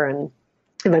Jupiter, and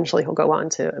eventually he'll go on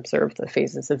to observe the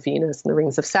phases of Venus and the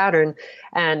rings of Saturn,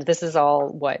 and this is all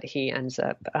what he ends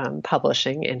up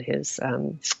publishing in his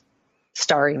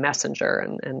Starry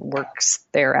Messenger and works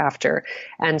thereafter.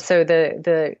 And so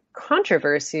the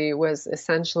controversy was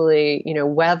essentially,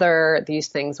 whether these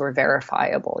things were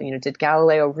verifiable. Did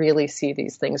Galileo really see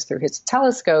these things through his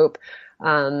telescope?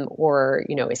 Or,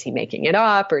 is he making it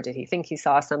up? Or did he think he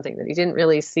saw something that he didn't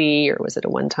really see? Or was it a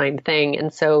one-time thing?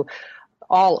 And so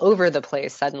all over the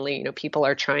place, suddenly, people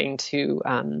are trying to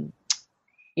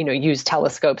use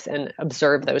telescopes and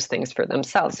observe those things for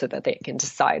themselves so that they can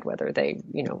decide whether they,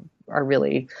 are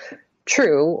really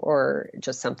true or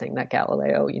just something that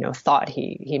Galileo, thought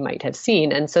he might have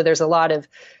seen. And so there's a lot of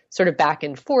sort of back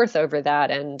and forth over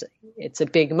that. And it's a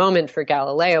big moment for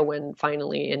Galileo when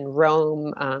finally in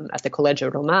Rome, at the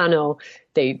Collegio Romano,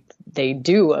 they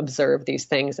do observe these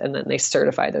things and then they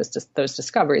certify those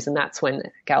discoveries. And that's when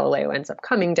Galileo ends up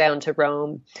coming down to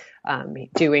Rome,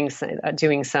 doing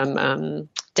some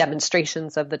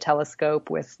demonstrations of the telescope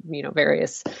with,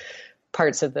 various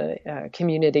parts of the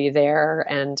community there.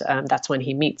 And that's when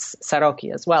he meets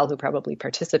Sirocchi as well, who probably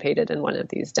participated in one of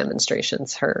these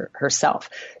demonstrations herself.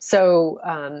 So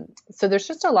there's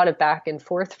just a lot of back and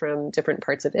forth from different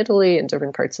parts of Italy and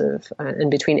different parts of, and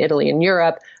between Italy and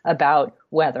Europe about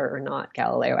whether or not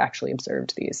Galileo actually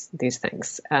observed these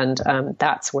things. And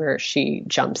that's where she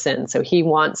jumps in. So he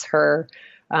wants her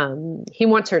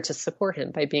to support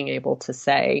him by being able to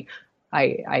say,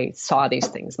 I saw these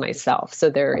things myself. So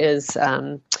there is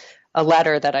a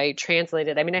letter that I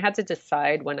translated. I mean, I had to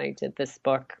decide when I did this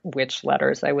book which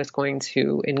letters I was going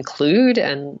to include,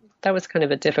 and that was kind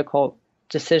of a difficult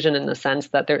decision in the sense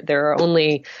that there are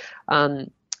only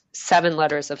 7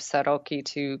 letters of Sirocchi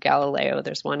to Galileo.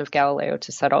 There's one of Galileo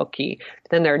to Sirocchi.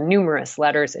 Then there are numerous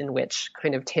letters in which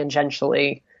kind of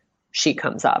tangentially she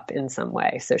comes up in some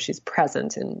way. So she's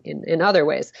present in other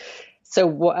ways.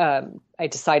 So I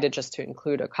decided just to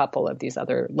include a couple of these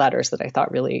other letters that I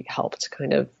thought really helped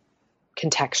kind of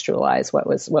contextualize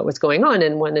what was going on.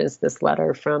 And one is this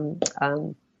letter from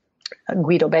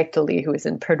Guido Bettoli, who is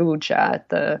in Perugia at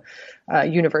the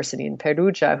university in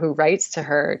Perugia, who writes to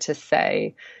her to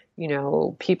say,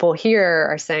 people here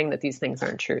are saying that these things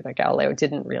aren't true, that Galileo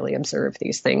didn't really observe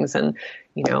these things. And,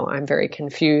 I'm very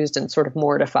confused and sort of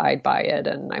mortified by it.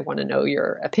 And I want to know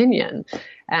your opinion.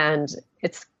 And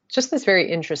it's just this very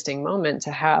interesting moment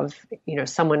to have,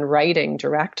 someone writing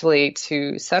directly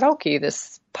to Sirocchi,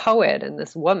 this poet and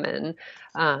this woman,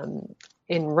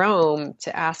 in Rome,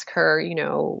 to ask her,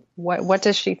 what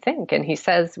does she think? And he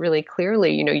says really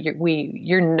clearly,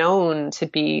 you're known to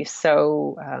be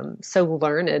so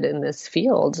learned in this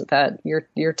field that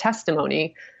your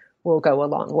testimony will go a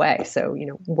long way. So,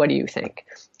 what do you think?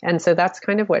 And so that's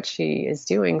kind of what she is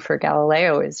doing for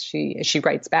Galileo is she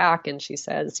writes back and she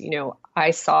says, I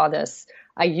saw this.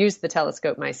 I used the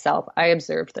telescope myself. I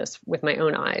observed this with my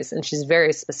own eyes. And she's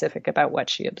very specific about what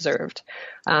she observed.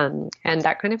 And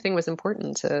that kind of thing was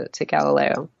important to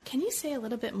Galileo. Can you say a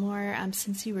little bit more,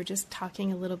 since you were just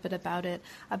talking a little bit about it,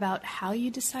 about how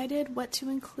you decided what to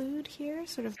include here?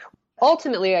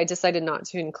 Ultimately, I decided not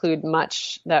to include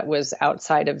much that was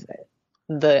outside of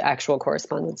the actual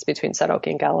correspondence between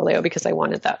Sirocchi and Galileo because I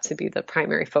wanted that to be the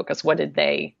primary focus. What did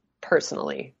they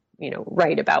personally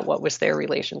write about? What was their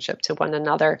relationship to one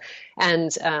another?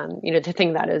 And, the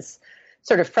thing that is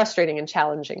sort of frustrating and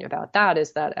challenging about that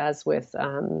is that, as with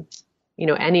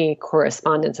any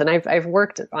correspondence, and I've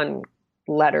worked on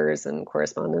letters and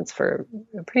correspondence for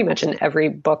pretty much in every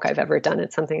book I've ever done.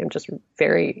 It's something I'm just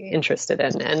very interested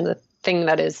in. And the thing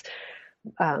that is,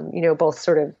 both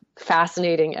sort of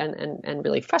fascinating and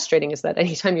really frustrating is that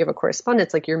anytime you have a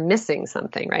correspondence, like, you're missing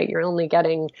something, right? You're only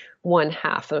getting one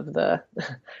half of the,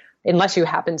 unless you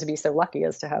happen to be so lucky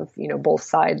as to have, both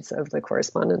sides of the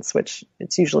correspondence, which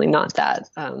it's usually not that,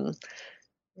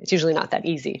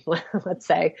 easy. Let's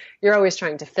say you're always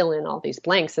trying to fill in all these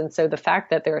blanks. And so the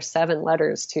fact that there are 7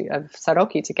 letters of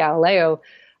Sarocchi to Galileo,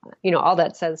 all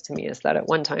that says to me is that at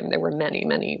one time there were many,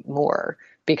 many more,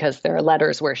 because there are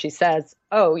letters where she says,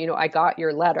 oh, I got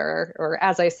your letter, or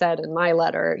as I said in my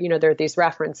letter, there are these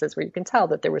references where you can tell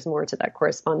that there was more to that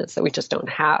correspondence that we just don't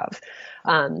have.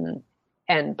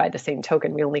 And by the same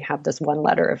token, we only have this one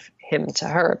letter of him to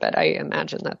her, but I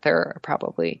imagine that there are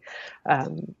probably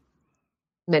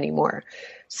many more.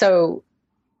 So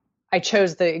I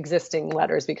chose the existing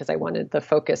letters because I wanted the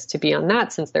focus to be on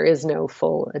that, since there is no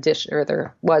full edition, or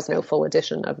there was no full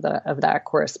edition of that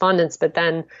correspondence. But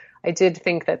then I did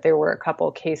think that there were a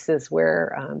couple cases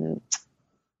where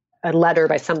a letter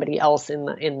by somebody else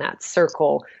in that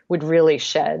circle would really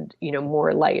shed,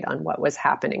 more light on what was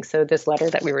happening. So this letter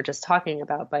that we were just talking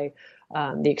about by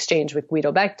the exchange with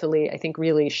Guido Bertoli, I think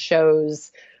really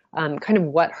shows kind of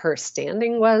what her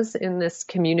standing was in this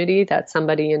community, that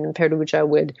somebody in Perugia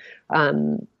would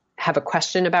have a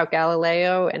question about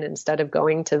Galileo, and instead of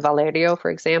going to Valerio,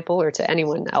 for example, or to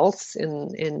anyone else at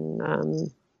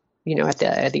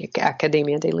the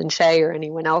Accademia dei Lincei or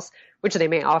anyone else, which they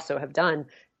may also have done,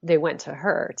 they went to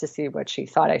her to see what she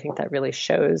thought. I think that really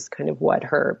shows kind of what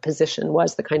her position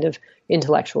was, the kind of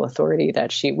intellectual authority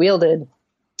that she wielded.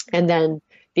 And then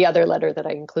the other letter that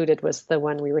I included was the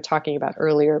one we were talking about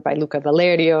earlier by Luca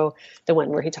Valerio, the one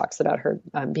where he talks about her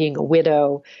being a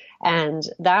widow. And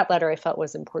that letter I felt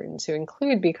was important to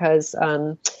include because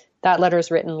that letter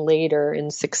is written later in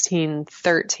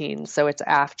 1613. So it's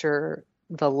after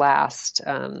the last,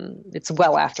 it's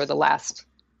well after the last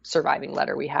surviving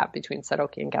letter we have between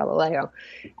Sarocchi and Galileo.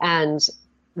 And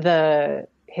the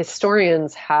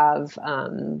historians have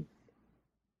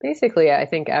basically, I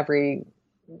think every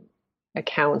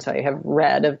account I have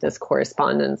read of this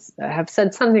correspondence have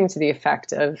said something to the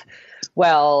effect of,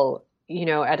 well,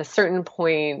 at a certain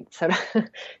point,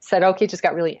 Sarocchi just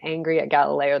got really angry at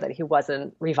Galileo that he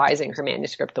wasn't revising her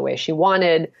manuscript the way she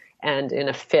wanted. And in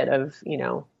a fit of,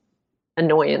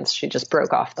 annoyance, she just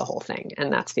broke off the whole thing.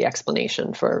 And that's the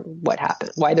explanation for what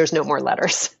happened, why there's no more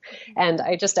letters. And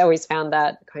I just always found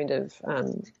that kind of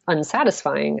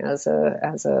unsatisfying as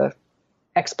a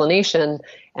explanation.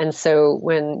 And so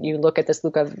when you look at this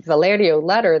Luca Valerio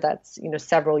letter, that's,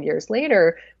 several years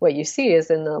later, what you see is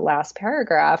in the last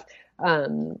paragraph,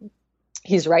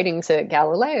 he's writing to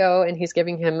Galileo and he's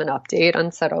giving him an update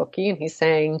on Sarocchi, and he's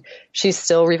saying she's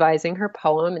still revising her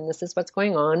poem and this is what's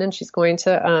going on, and she's going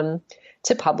to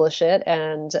publish it.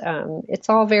 And it's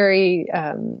all very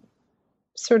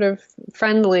sort of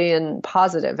friendly and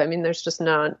positive. I mean, there's just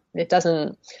not,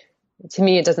 to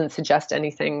me, it doesn't suggest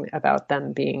anything about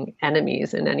them being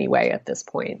enemies in any way at this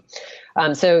point.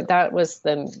 So that was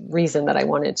the reason that I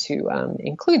wanted to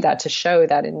include that, to show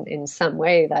that in some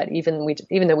way that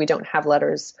even though we don't have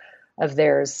letters of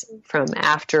theirs from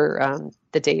after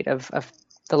the date of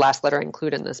the last letter I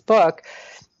include in this book,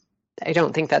 I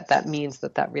don't think that means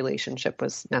that relationship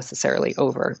was necessarily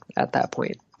over at that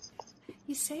point.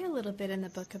 You say a little bit in the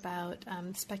book about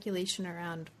speculation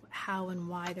around how and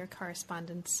why their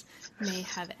correspondence may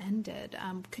have ended.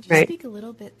 Could you speak a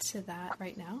little bit to that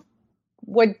right now?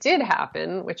 What did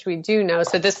happen, which we do know,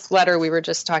 so this letter we were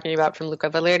just talking about from Luca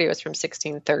Valerio is from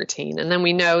 1613. And then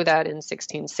we know that in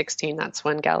 1616, that's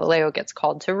when Galileo gets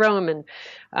called to Rome,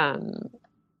 and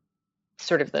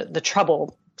sort of the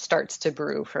trouble starts to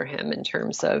brew for him in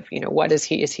terms of, what is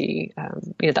he,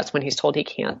 that's when he's told he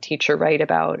can't teach or write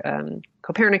about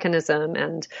Copernicanism,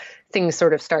 and things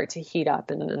sort of start to heat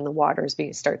up and the waters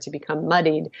start to become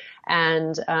muddied.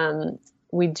 And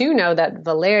we do know that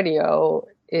Valerio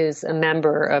is a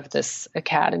member of this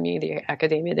academy, the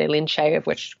Accademia dei Lincei, of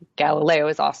which Galileo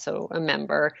is also a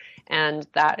member. And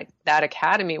that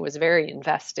academy was very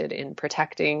invested in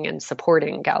protecting and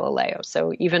supporting Galileo.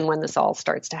 So even when this all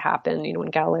starts to happen, when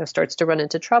Galileo starts to run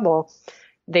into trouble,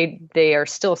 they are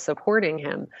still supporting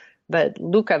him. But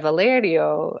Luca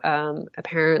Valerio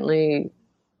apparently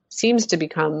seems to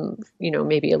become,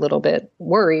 maybe a little bit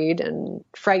worried and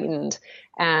frightened.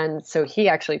 And so he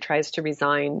actually tries to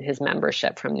resign his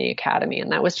membership from the academy.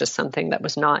 And that was just something that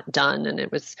was not done. And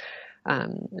it was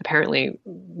apparently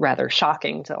rather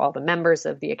shocking to all the members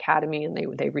of the Academy, and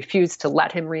they refused to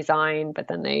let him resign, but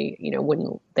then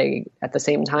they at the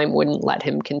same time wouldn't let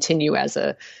him continue as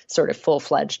a sort of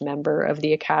full-fledged member of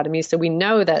the Academy. So we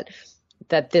know that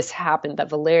this happened, that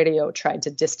Valerio tried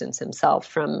to distance himself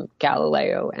from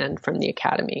Galileo and from the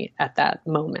Academy at that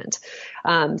moment.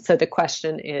 So the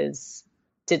question is,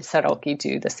 did Sirocchi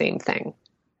do the same thing?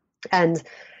 And,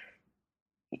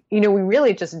 we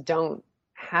really just don't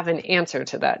have an answer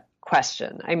to that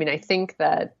question. I mean, I think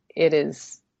that it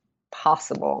is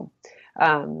possible,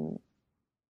 but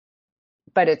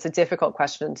it's a difficult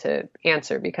question to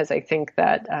answer, because I think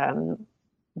that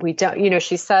we don't,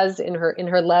 she says in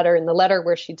the letter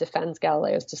where she defends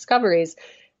Galileo's discoveries,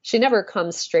 she never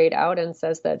comes straight out and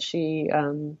says that she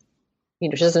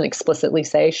doesn't explicitly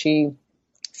say she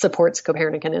supports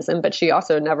Copernicanism, but she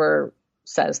also never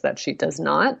says that she does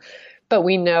not. But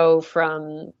we know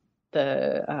from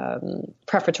the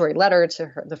prefatory letter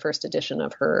to the first edition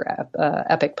of her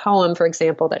epic poem, for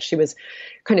example, that she was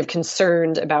kind of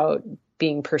concerned about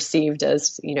being perceived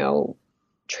as,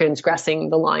 transgressing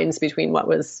the lines between what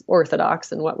was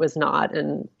orthodox and what was not.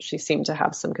 And she seemed to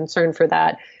have some concern for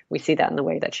that. We see that in the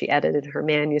way that she edited her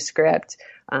manuscript.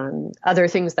 Other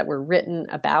things that were written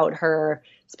about her,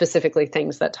 specifically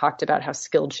things that talked about how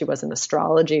skilled she was in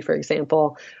astrology, for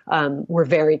example, were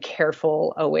very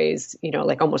careful always,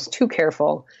 like almost too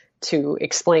careful to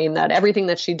explain that everything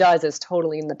that she does is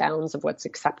totally in the bounds of what's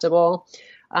acceptable.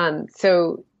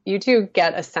 So you do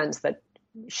get a sense that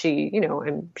she,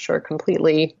 I'm sure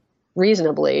completely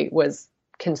reasonably was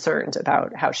concerned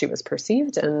about how she was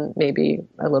perceived, and maybe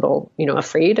a little,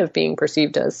 afraid of being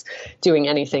perceived as doing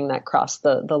anything that crossed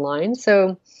the line.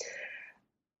 So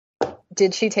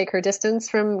did she take her distance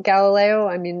from Galileo?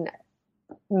 I mean,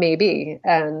 maybe.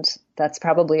 And that's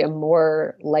probably a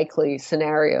more likely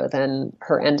scenario than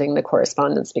her ending the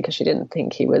correspondence because she didn't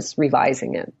think he was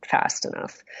revising it fast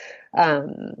enough.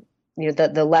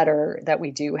 The letter that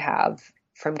we do have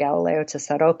from Galileo to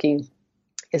Sirocchi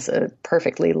is a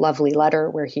perfectly lovely letter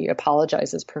where he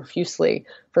apologizes profusely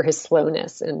for his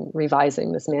slowness in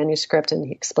revising this manuscript. And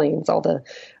he explains all the,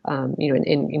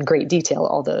 in great detail,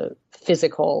 all the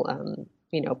physical,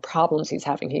 problems he's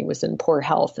having. He was in poor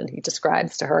health, and he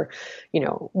describes to her,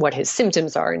 what his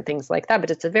symptoms are and things like that.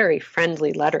 But it's a very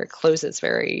friendly letter. It closes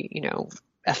very,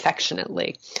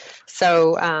 affectionately.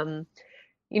 So,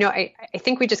 I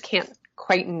think we just can't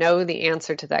quite know the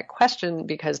answer to that question,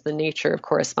 because the nature of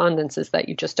correspondence is that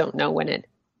you just don't know when it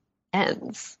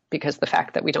ends, because the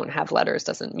fact that we don't have letters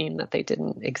doesn't mean that they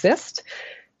didn't exist.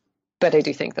 But I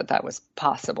do think that was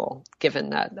possible,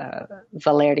 given that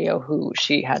Valerio, who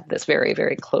she had this very,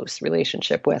 very close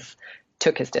relationship with,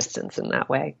 took his distance in that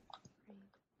way.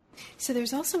 So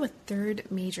there's also a third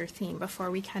major theme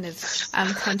before we kind of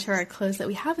come to our close that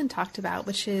we haven't talked about,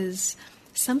 which is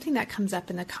something that comes up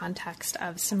in the context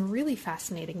of some really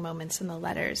fascinating moments in the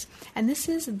letters. And this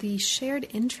is the shared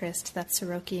interest that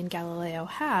Sirocchi and Galileo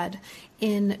had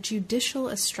in judicial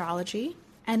astrology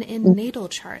and in natal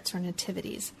charts or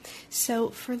nativities. So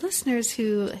for listeners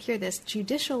who hear this,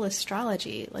 judicial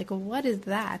astrology, like what is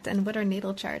that and what are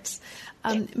natal charts?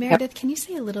 Meredith, can you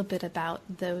say a little bit about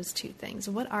those two things?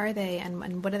 What are they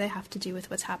and what do they have to do with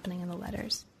what's happening in the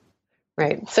letters?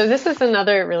 Right. So this is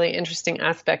another really interesting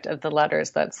aspect of the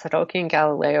letters, that Sirocchi and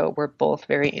Galileo were both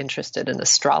very interested in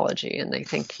astrology. And I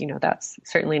think, that's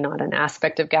certainly not an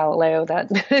aspect of Galileo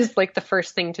that is like the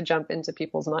first thing to jump into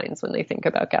people's minds when they think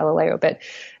about Galileo. But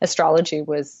astrology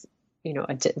was,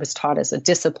 it was taught as a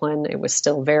discipline. It was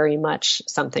still very much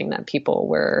something that people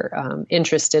were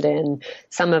interested in.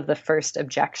 Some of the first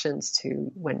objections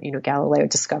to when, Galileo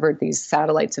discovered these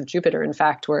satellites of Jupiter, in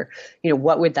fact, were,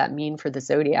 what would that mean for the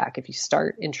zodiac if you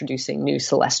start introducing new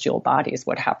celestial bodies?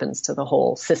 What happens to the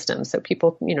whole system? So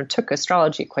people, took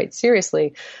astrology quite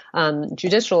seriously.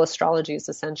 Judicial astrology is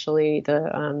essentially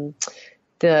the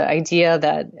idea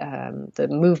that the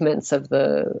movements of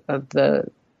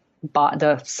the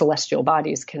celestial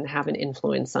bodies can have an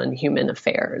influence on human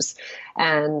affairs.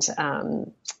 And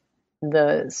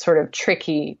the sort of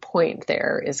tricky point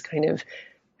there is kind of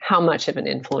how much of an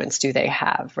influence do they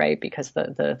have, right? Because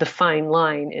the fine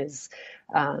line is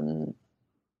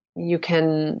you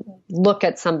can look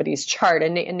at somebody's chart. A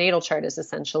natal chart is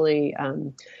essentially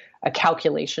a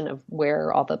calculation of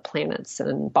where all the planets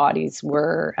and bodies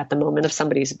were at the moment of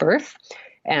somebody's birth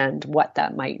and what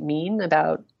that might mean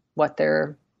about what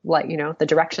they're like, the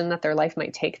direction that their life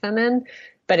might take them in.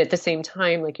 But at the same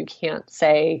time, like you can't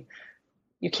say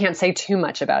too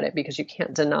much about it because you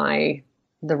can't deny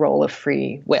the role of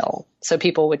free will. So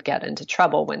people would get into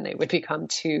trouble when they would become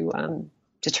too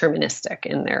deterministic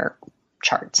in their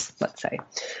charts, let's say.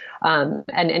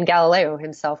 And Galileo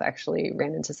himself actually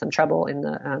ran into some trouble in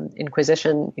the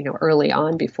Inquisition, early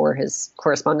on before his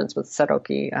correspondence with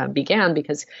Sarocchi began,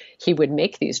 because he would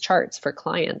make these charts for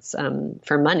clients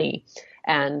for money.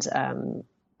 And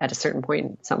at a certain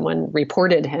point, someone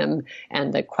reported him,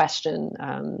 and the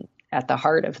question at the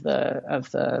heart of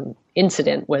the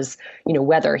incident was,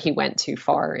 whether he went too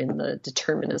far in the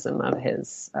determinism of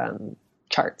his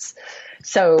charts.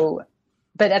 So,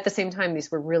 but at the same time, these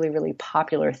were really, really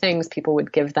popular things. People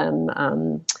would give them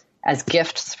as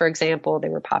gifts, for example. They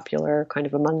were popular kind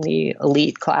of among the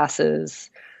elite classes.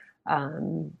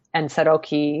 And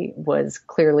Sarocchi was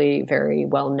clearly very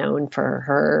well known for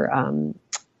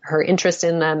her interest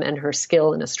in them and her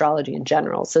skill in astrology in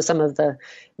general. So some of the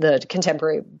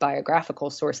contemporary biographical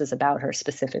sources about her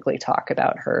specifically talk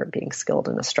about her being skilled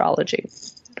in astrology.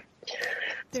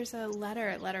 There's a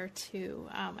letter 2,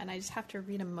 and I just have to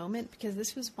read a moment, because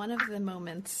this was one of the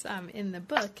moments in the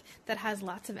book that has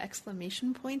lots of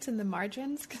exclamation points in the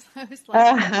margins, because I was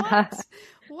like,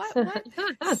 what?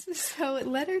 So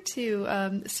letter 2,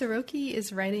 Sarocchi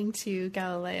is writing to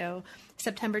Galileo.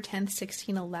 September 10th,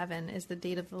 1611 is the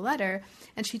date of the letter,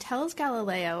 and she tells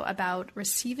Galileo about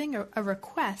receiving a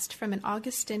request from an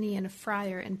Augustinian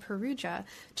friar in Perugia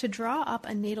to draw up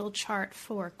a natal chart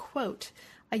for, quote,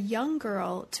 a young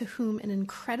girl to whom an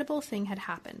incredible thing had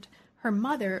happened. Her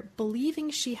mother, believing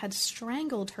she had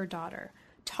strangled her daughter,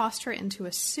 tossed her into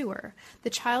a sewer. The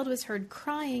child was heard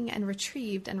crying and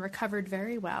retrieved and recovered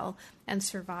very well and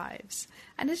survives.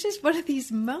 And it's just one of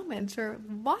these moments where,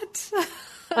 what?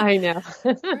 I know.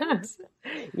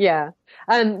 Yeah.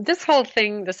 This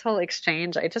whole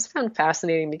exchange, I just found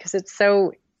fascinating because it's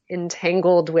so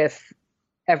entangled with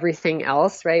everything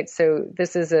else, right? So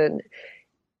this is an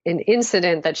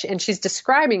incident that she's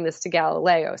describing this to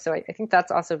Galileo. So I think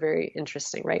that's also very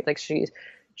interesting, right? Like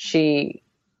she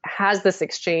has this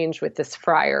exchange with this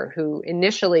friar who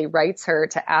initially writes her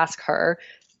to ask her,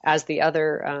 as the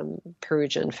other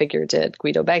Perugian figure did,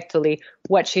 Guido Bertoli,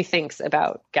 what she thinks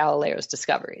about Galileo's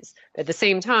discoveries. At the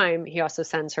same time, he also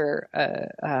sends her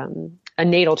a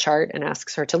natal chart and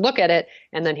asks her to look at it.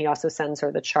 And then he also sends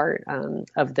her the chart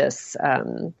of this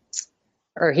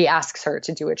or he asks her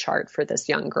to do a chart for this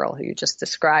young girl who you just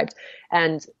described.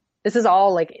 And this is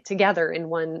all like together in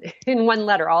one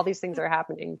letter. All these things are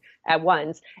happening at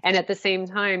once. And at the same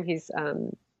time, he's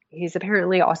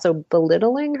apparently also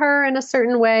belittling her in a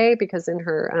certain way, because in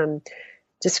her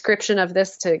description of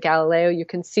this to Galileo, you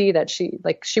can see that she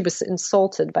was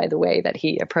insulted by the way that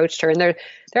he approached her. And there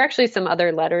are actually some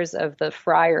other letters of the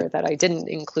friar that I didn't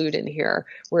include in here,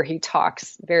 where he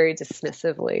talks very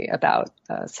dismissively about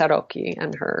Sarocchi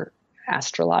and her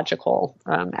astrological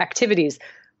activities,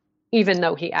 even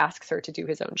though he asks her to do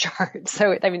his own chart.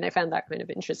 So, I found that kind of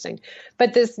interesting.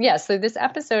 But so this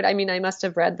episode, I must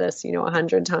have read this,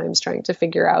 100 times trying to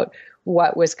figure out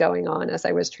what was going on as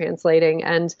I was translating.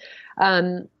 And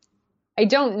I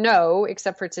don't know,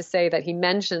 except for to say that he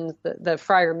mentions, the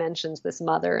friar mentions this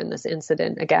mother and this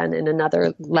incident again in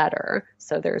another letter.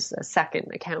 So there's a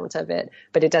second account of it,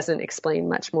 but it doesn't explain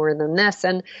much more than this.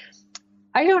 And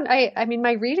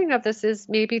my reading of this is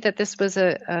maybe that this was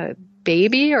a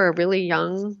baby or a really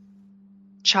young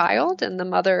child, and the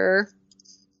mother,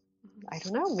 I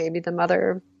don't know, maybe the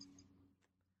mother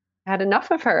had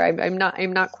enough of her. I'm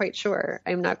not quite sure.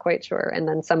 And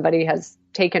then somebody has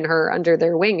taken her under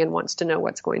their wing and wants to know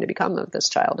what's going to become of this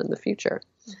child in the future.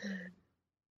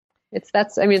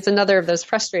 Mm-hmm. It's another of those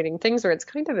frustrating things where it's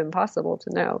kind of impossible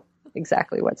to know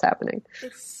exactly what's happening.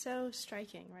 It's so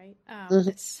striking, right?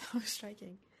 It's so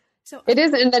striking. So it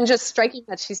is, and then just striking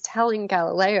that she's telling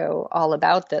Galileo all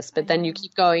about this, but then you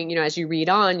keep going, as you read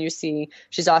on, you see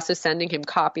she's also sending him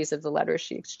copies of the letters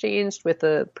she exchanged with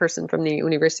the person from the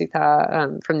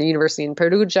Università, from the university in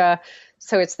Perugia.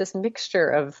 So it's this mixture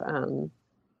of,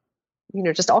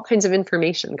 just all kinds of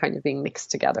information kind of being mixed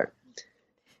together.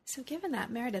 So given that,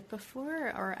 Meredith,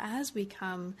 before or as we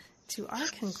come to our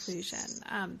conclusion,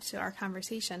 to our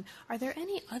conversation, are there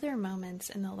any other moments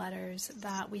in the letters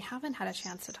that we haven't had a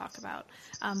chance to talk about,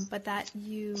 but that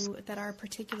are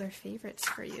particular favorites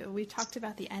for you? We've talked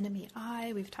about the enemy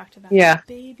eye, we've talked about the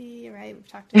baby, right? We've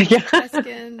talked about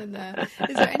Kreskin, and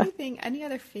is there any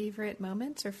other favorite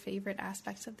moments or favorite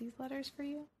aspects of these letters for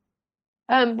you?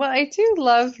 Well, I do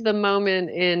love the moment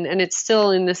and it's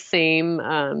still in the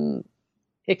same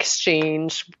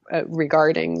exchange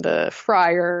regarding the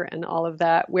friar and all of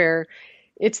that, where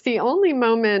it's the only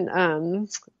moment, I'm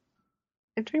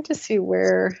trying to see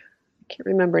where, I can't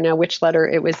remember now which letter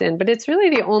it was in, but it's really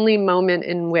the only moment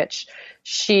in which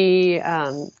she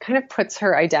kind of puts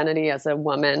her identity as a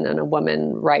woman and a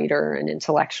woman writer and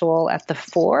intellectual at the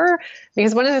fore.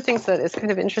 Because one of the things that is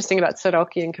kind of interesting about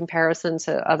Soroki in comparison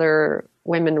to other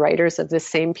women writers of this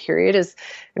same period is,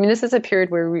 I mean, this is a period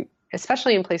where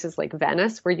especially in places like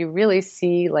Venice, where you really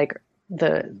see like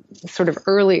the sort of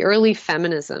early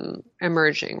feminism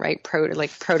emerging, right?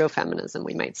 Proto-feminism,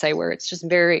 we might say, where it's just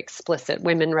very explicit,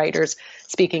 women writers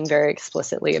speaking very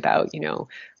explicitly about,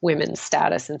 women's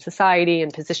status in society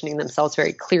and positioning themselves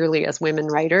very clearly as women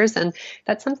writers. And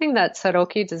that's something that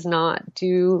Soroki does not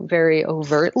do very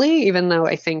overtly, even though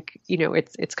I think,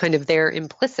 it's kind of there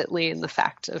implicitly in the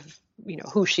fact of,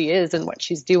 who she is and what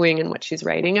she's doing and what she's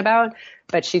writing about,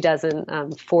 but she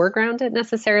doesn't foreground it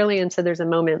necessarily. And so there's a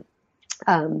moment,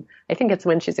 I think it's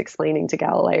when she's explaining to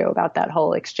Galileo about that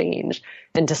whole exchange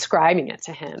and describing it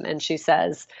to him. And she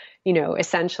says,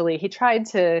 essentially he tried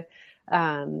to,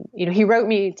 he wrote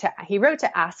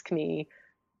to ask me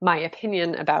my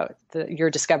opinion about your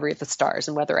discovery of the stars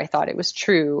and whether I thought it was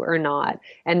true or not.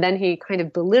 And then he kind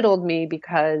of belittled me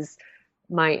because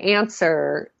my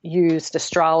answer used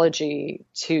astrology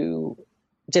to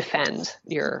defend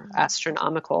your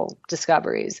astronomical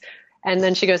discoveries. And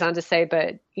then she goes on to say,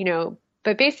 but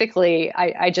basically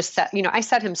I just set, I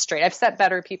set him straight. I've set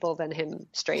better people than him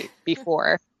straight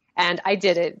before. And I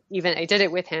did it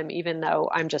with him, even though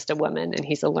I'm just a woman and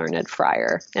he's a learned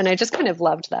friar. And I just kind of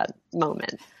loved that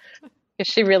moment.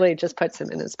 She really just puts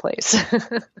him in his place.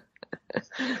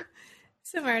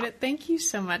 So Meredith, thank you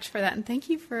so much for that. And thank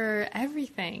you for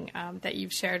everything that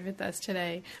you've shared with us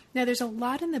today. Now, there's a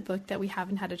lot in the book that we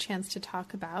haven't had a chance to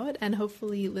talk about, and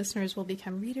hopefully listeners will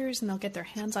become readers and they'll get their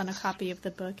hands on a copy of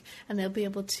the book and they'll be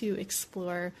able to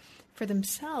explore for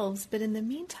themselves. But in the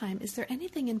meantime, is there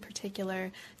anything in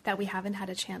particular that we haven't had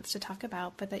a chance to talk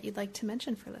about, but that you'd like to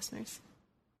mention for listeners?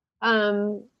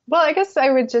 Well, I guess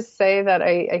I would just say that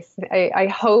I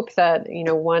hope that,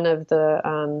 one of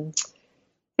the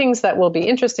things that will be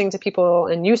interesting to people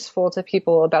and useful to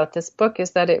people about this book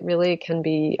is that it really can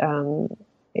be,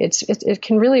 it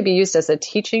can really be used as a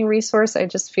teaching resource. I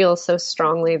just feel so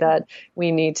strongly that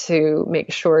we need to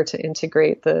make sure to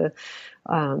integrate the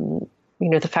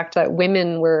fact that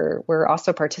women were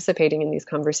also participating in these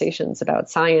conversations about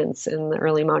science in the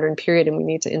early modern period, and we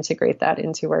need to integrate that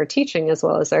into our teaching as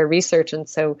well as our research. And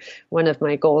so one of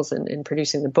my goals in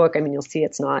producing the book, you'll see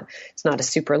it's not a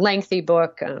super lengthy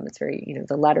book. It's very,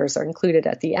 the letters are included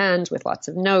at the end with lots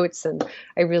of notes. And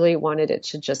I really wanted it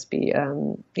to just be,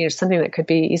 something that could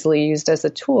be easily used as a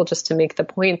tool just to make the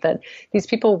point that these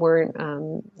people weren't,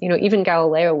 even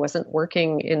Galileo wasn't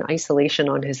working in isolation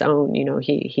on his own.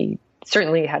 He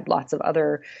certainly had lots of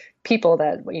other people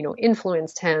that,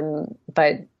 influenced him,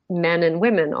 but men and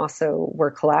women also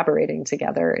were collaborating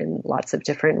together in lots of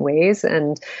different ways.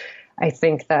 And I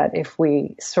think that if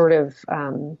we sort of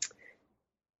kind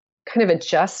of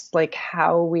adjust like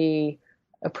how we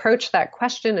approach that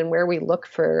question and where we look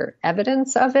for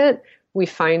evidence of it, we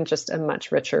find just a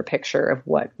much richer picture of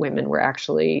what women were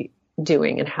actually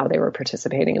doing and how they were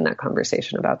participating in that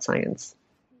conversation about science.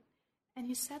 And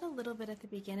you said a little bit at the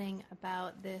beginning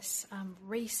about this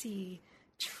racy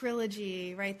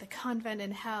trilogy, right? The Convent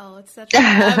in Hell,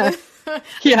 etc.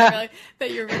 Yeah.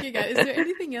 That you're working on. Is there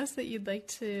anything else that you'd like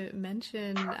to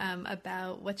mention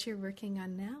about what you're working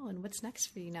on now and what's next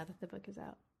for you now that the book is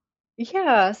out?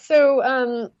 Yeah.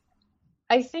 So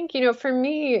I think, for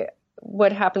me,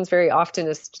 what happens very often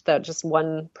is that just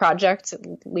one project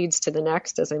leads to the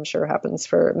next, as I'm sure happens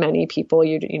for many people.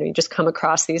 You just come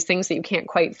across these things that you can't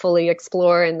quite fully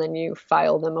explore, and then you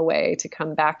file them away to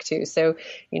come back to. So,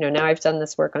 now I've done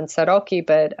this work on Soroki,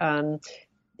 but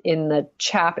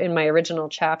in my original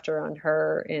chapter on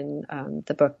her in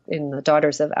the book, in the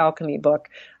Daughters of Alchemy book,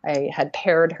 I had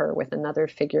paired her with another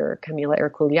figure, Camilla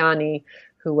Erculiani,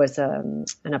 who was an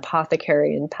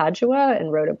apothecary in Padua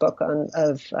and wrote a book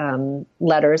of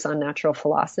letters on natural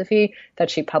philosophy that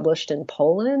she published in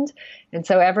Poland. And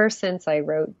so ever since I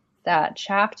wrote that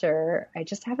chapter, I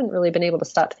just haven't really been able to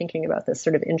stop thinking about this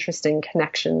sort of interesting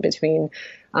connection between,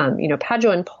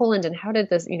 Padua and Poland, and how did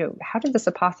this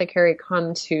apothecary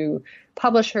come to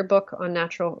publish her book on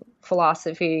natural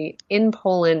philosophy in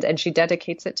Poland, and she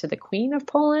dedicates it to the Queen of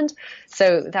Poland.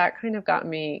 So that kind of got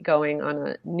me going on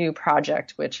a new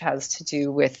project, which has to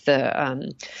do with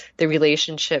the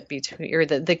relationship between, or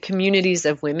the communities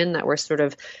of women that were sort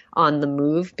of on the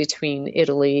move between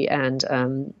Italy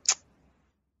and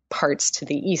parts to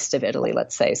the east of Italy,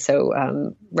 let's say.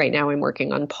 So right now I'm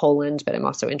working on Poland, but I'm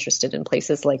also interested in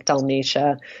places like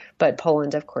Dalmatia. But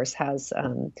Poland, of course, has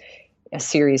a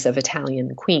series of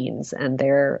Italian queens, and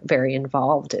they're very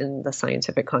involved in the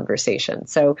scientific conversation.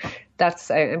 So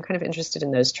I'm kind of interested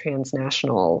in those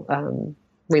transnational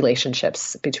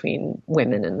relationships between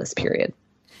women in this period.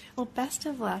 Well, best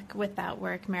of luck with that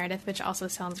work, Meredith, which also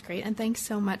sounds great. And thanks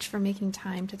so much for making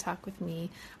time to talk with me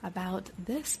about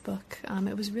this book.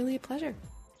 It was really a pleasure.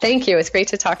 Thank you. It's great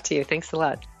to talk to you. Thanks a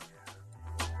lot.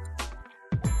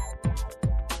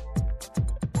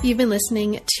 You've been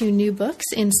listening to New Books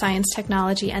in Science,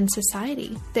 Technology, and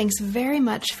Society. Thanks very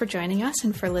much for joining us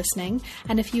and for listening.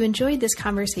 And if you enjoyed this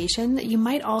conversation, you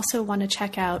might also want to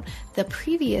check out the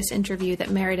previous interview that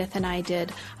Meredith and I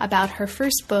did about her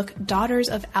first book, Daughters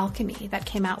of Alchemy, that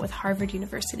came out with Harvard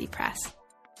University Press.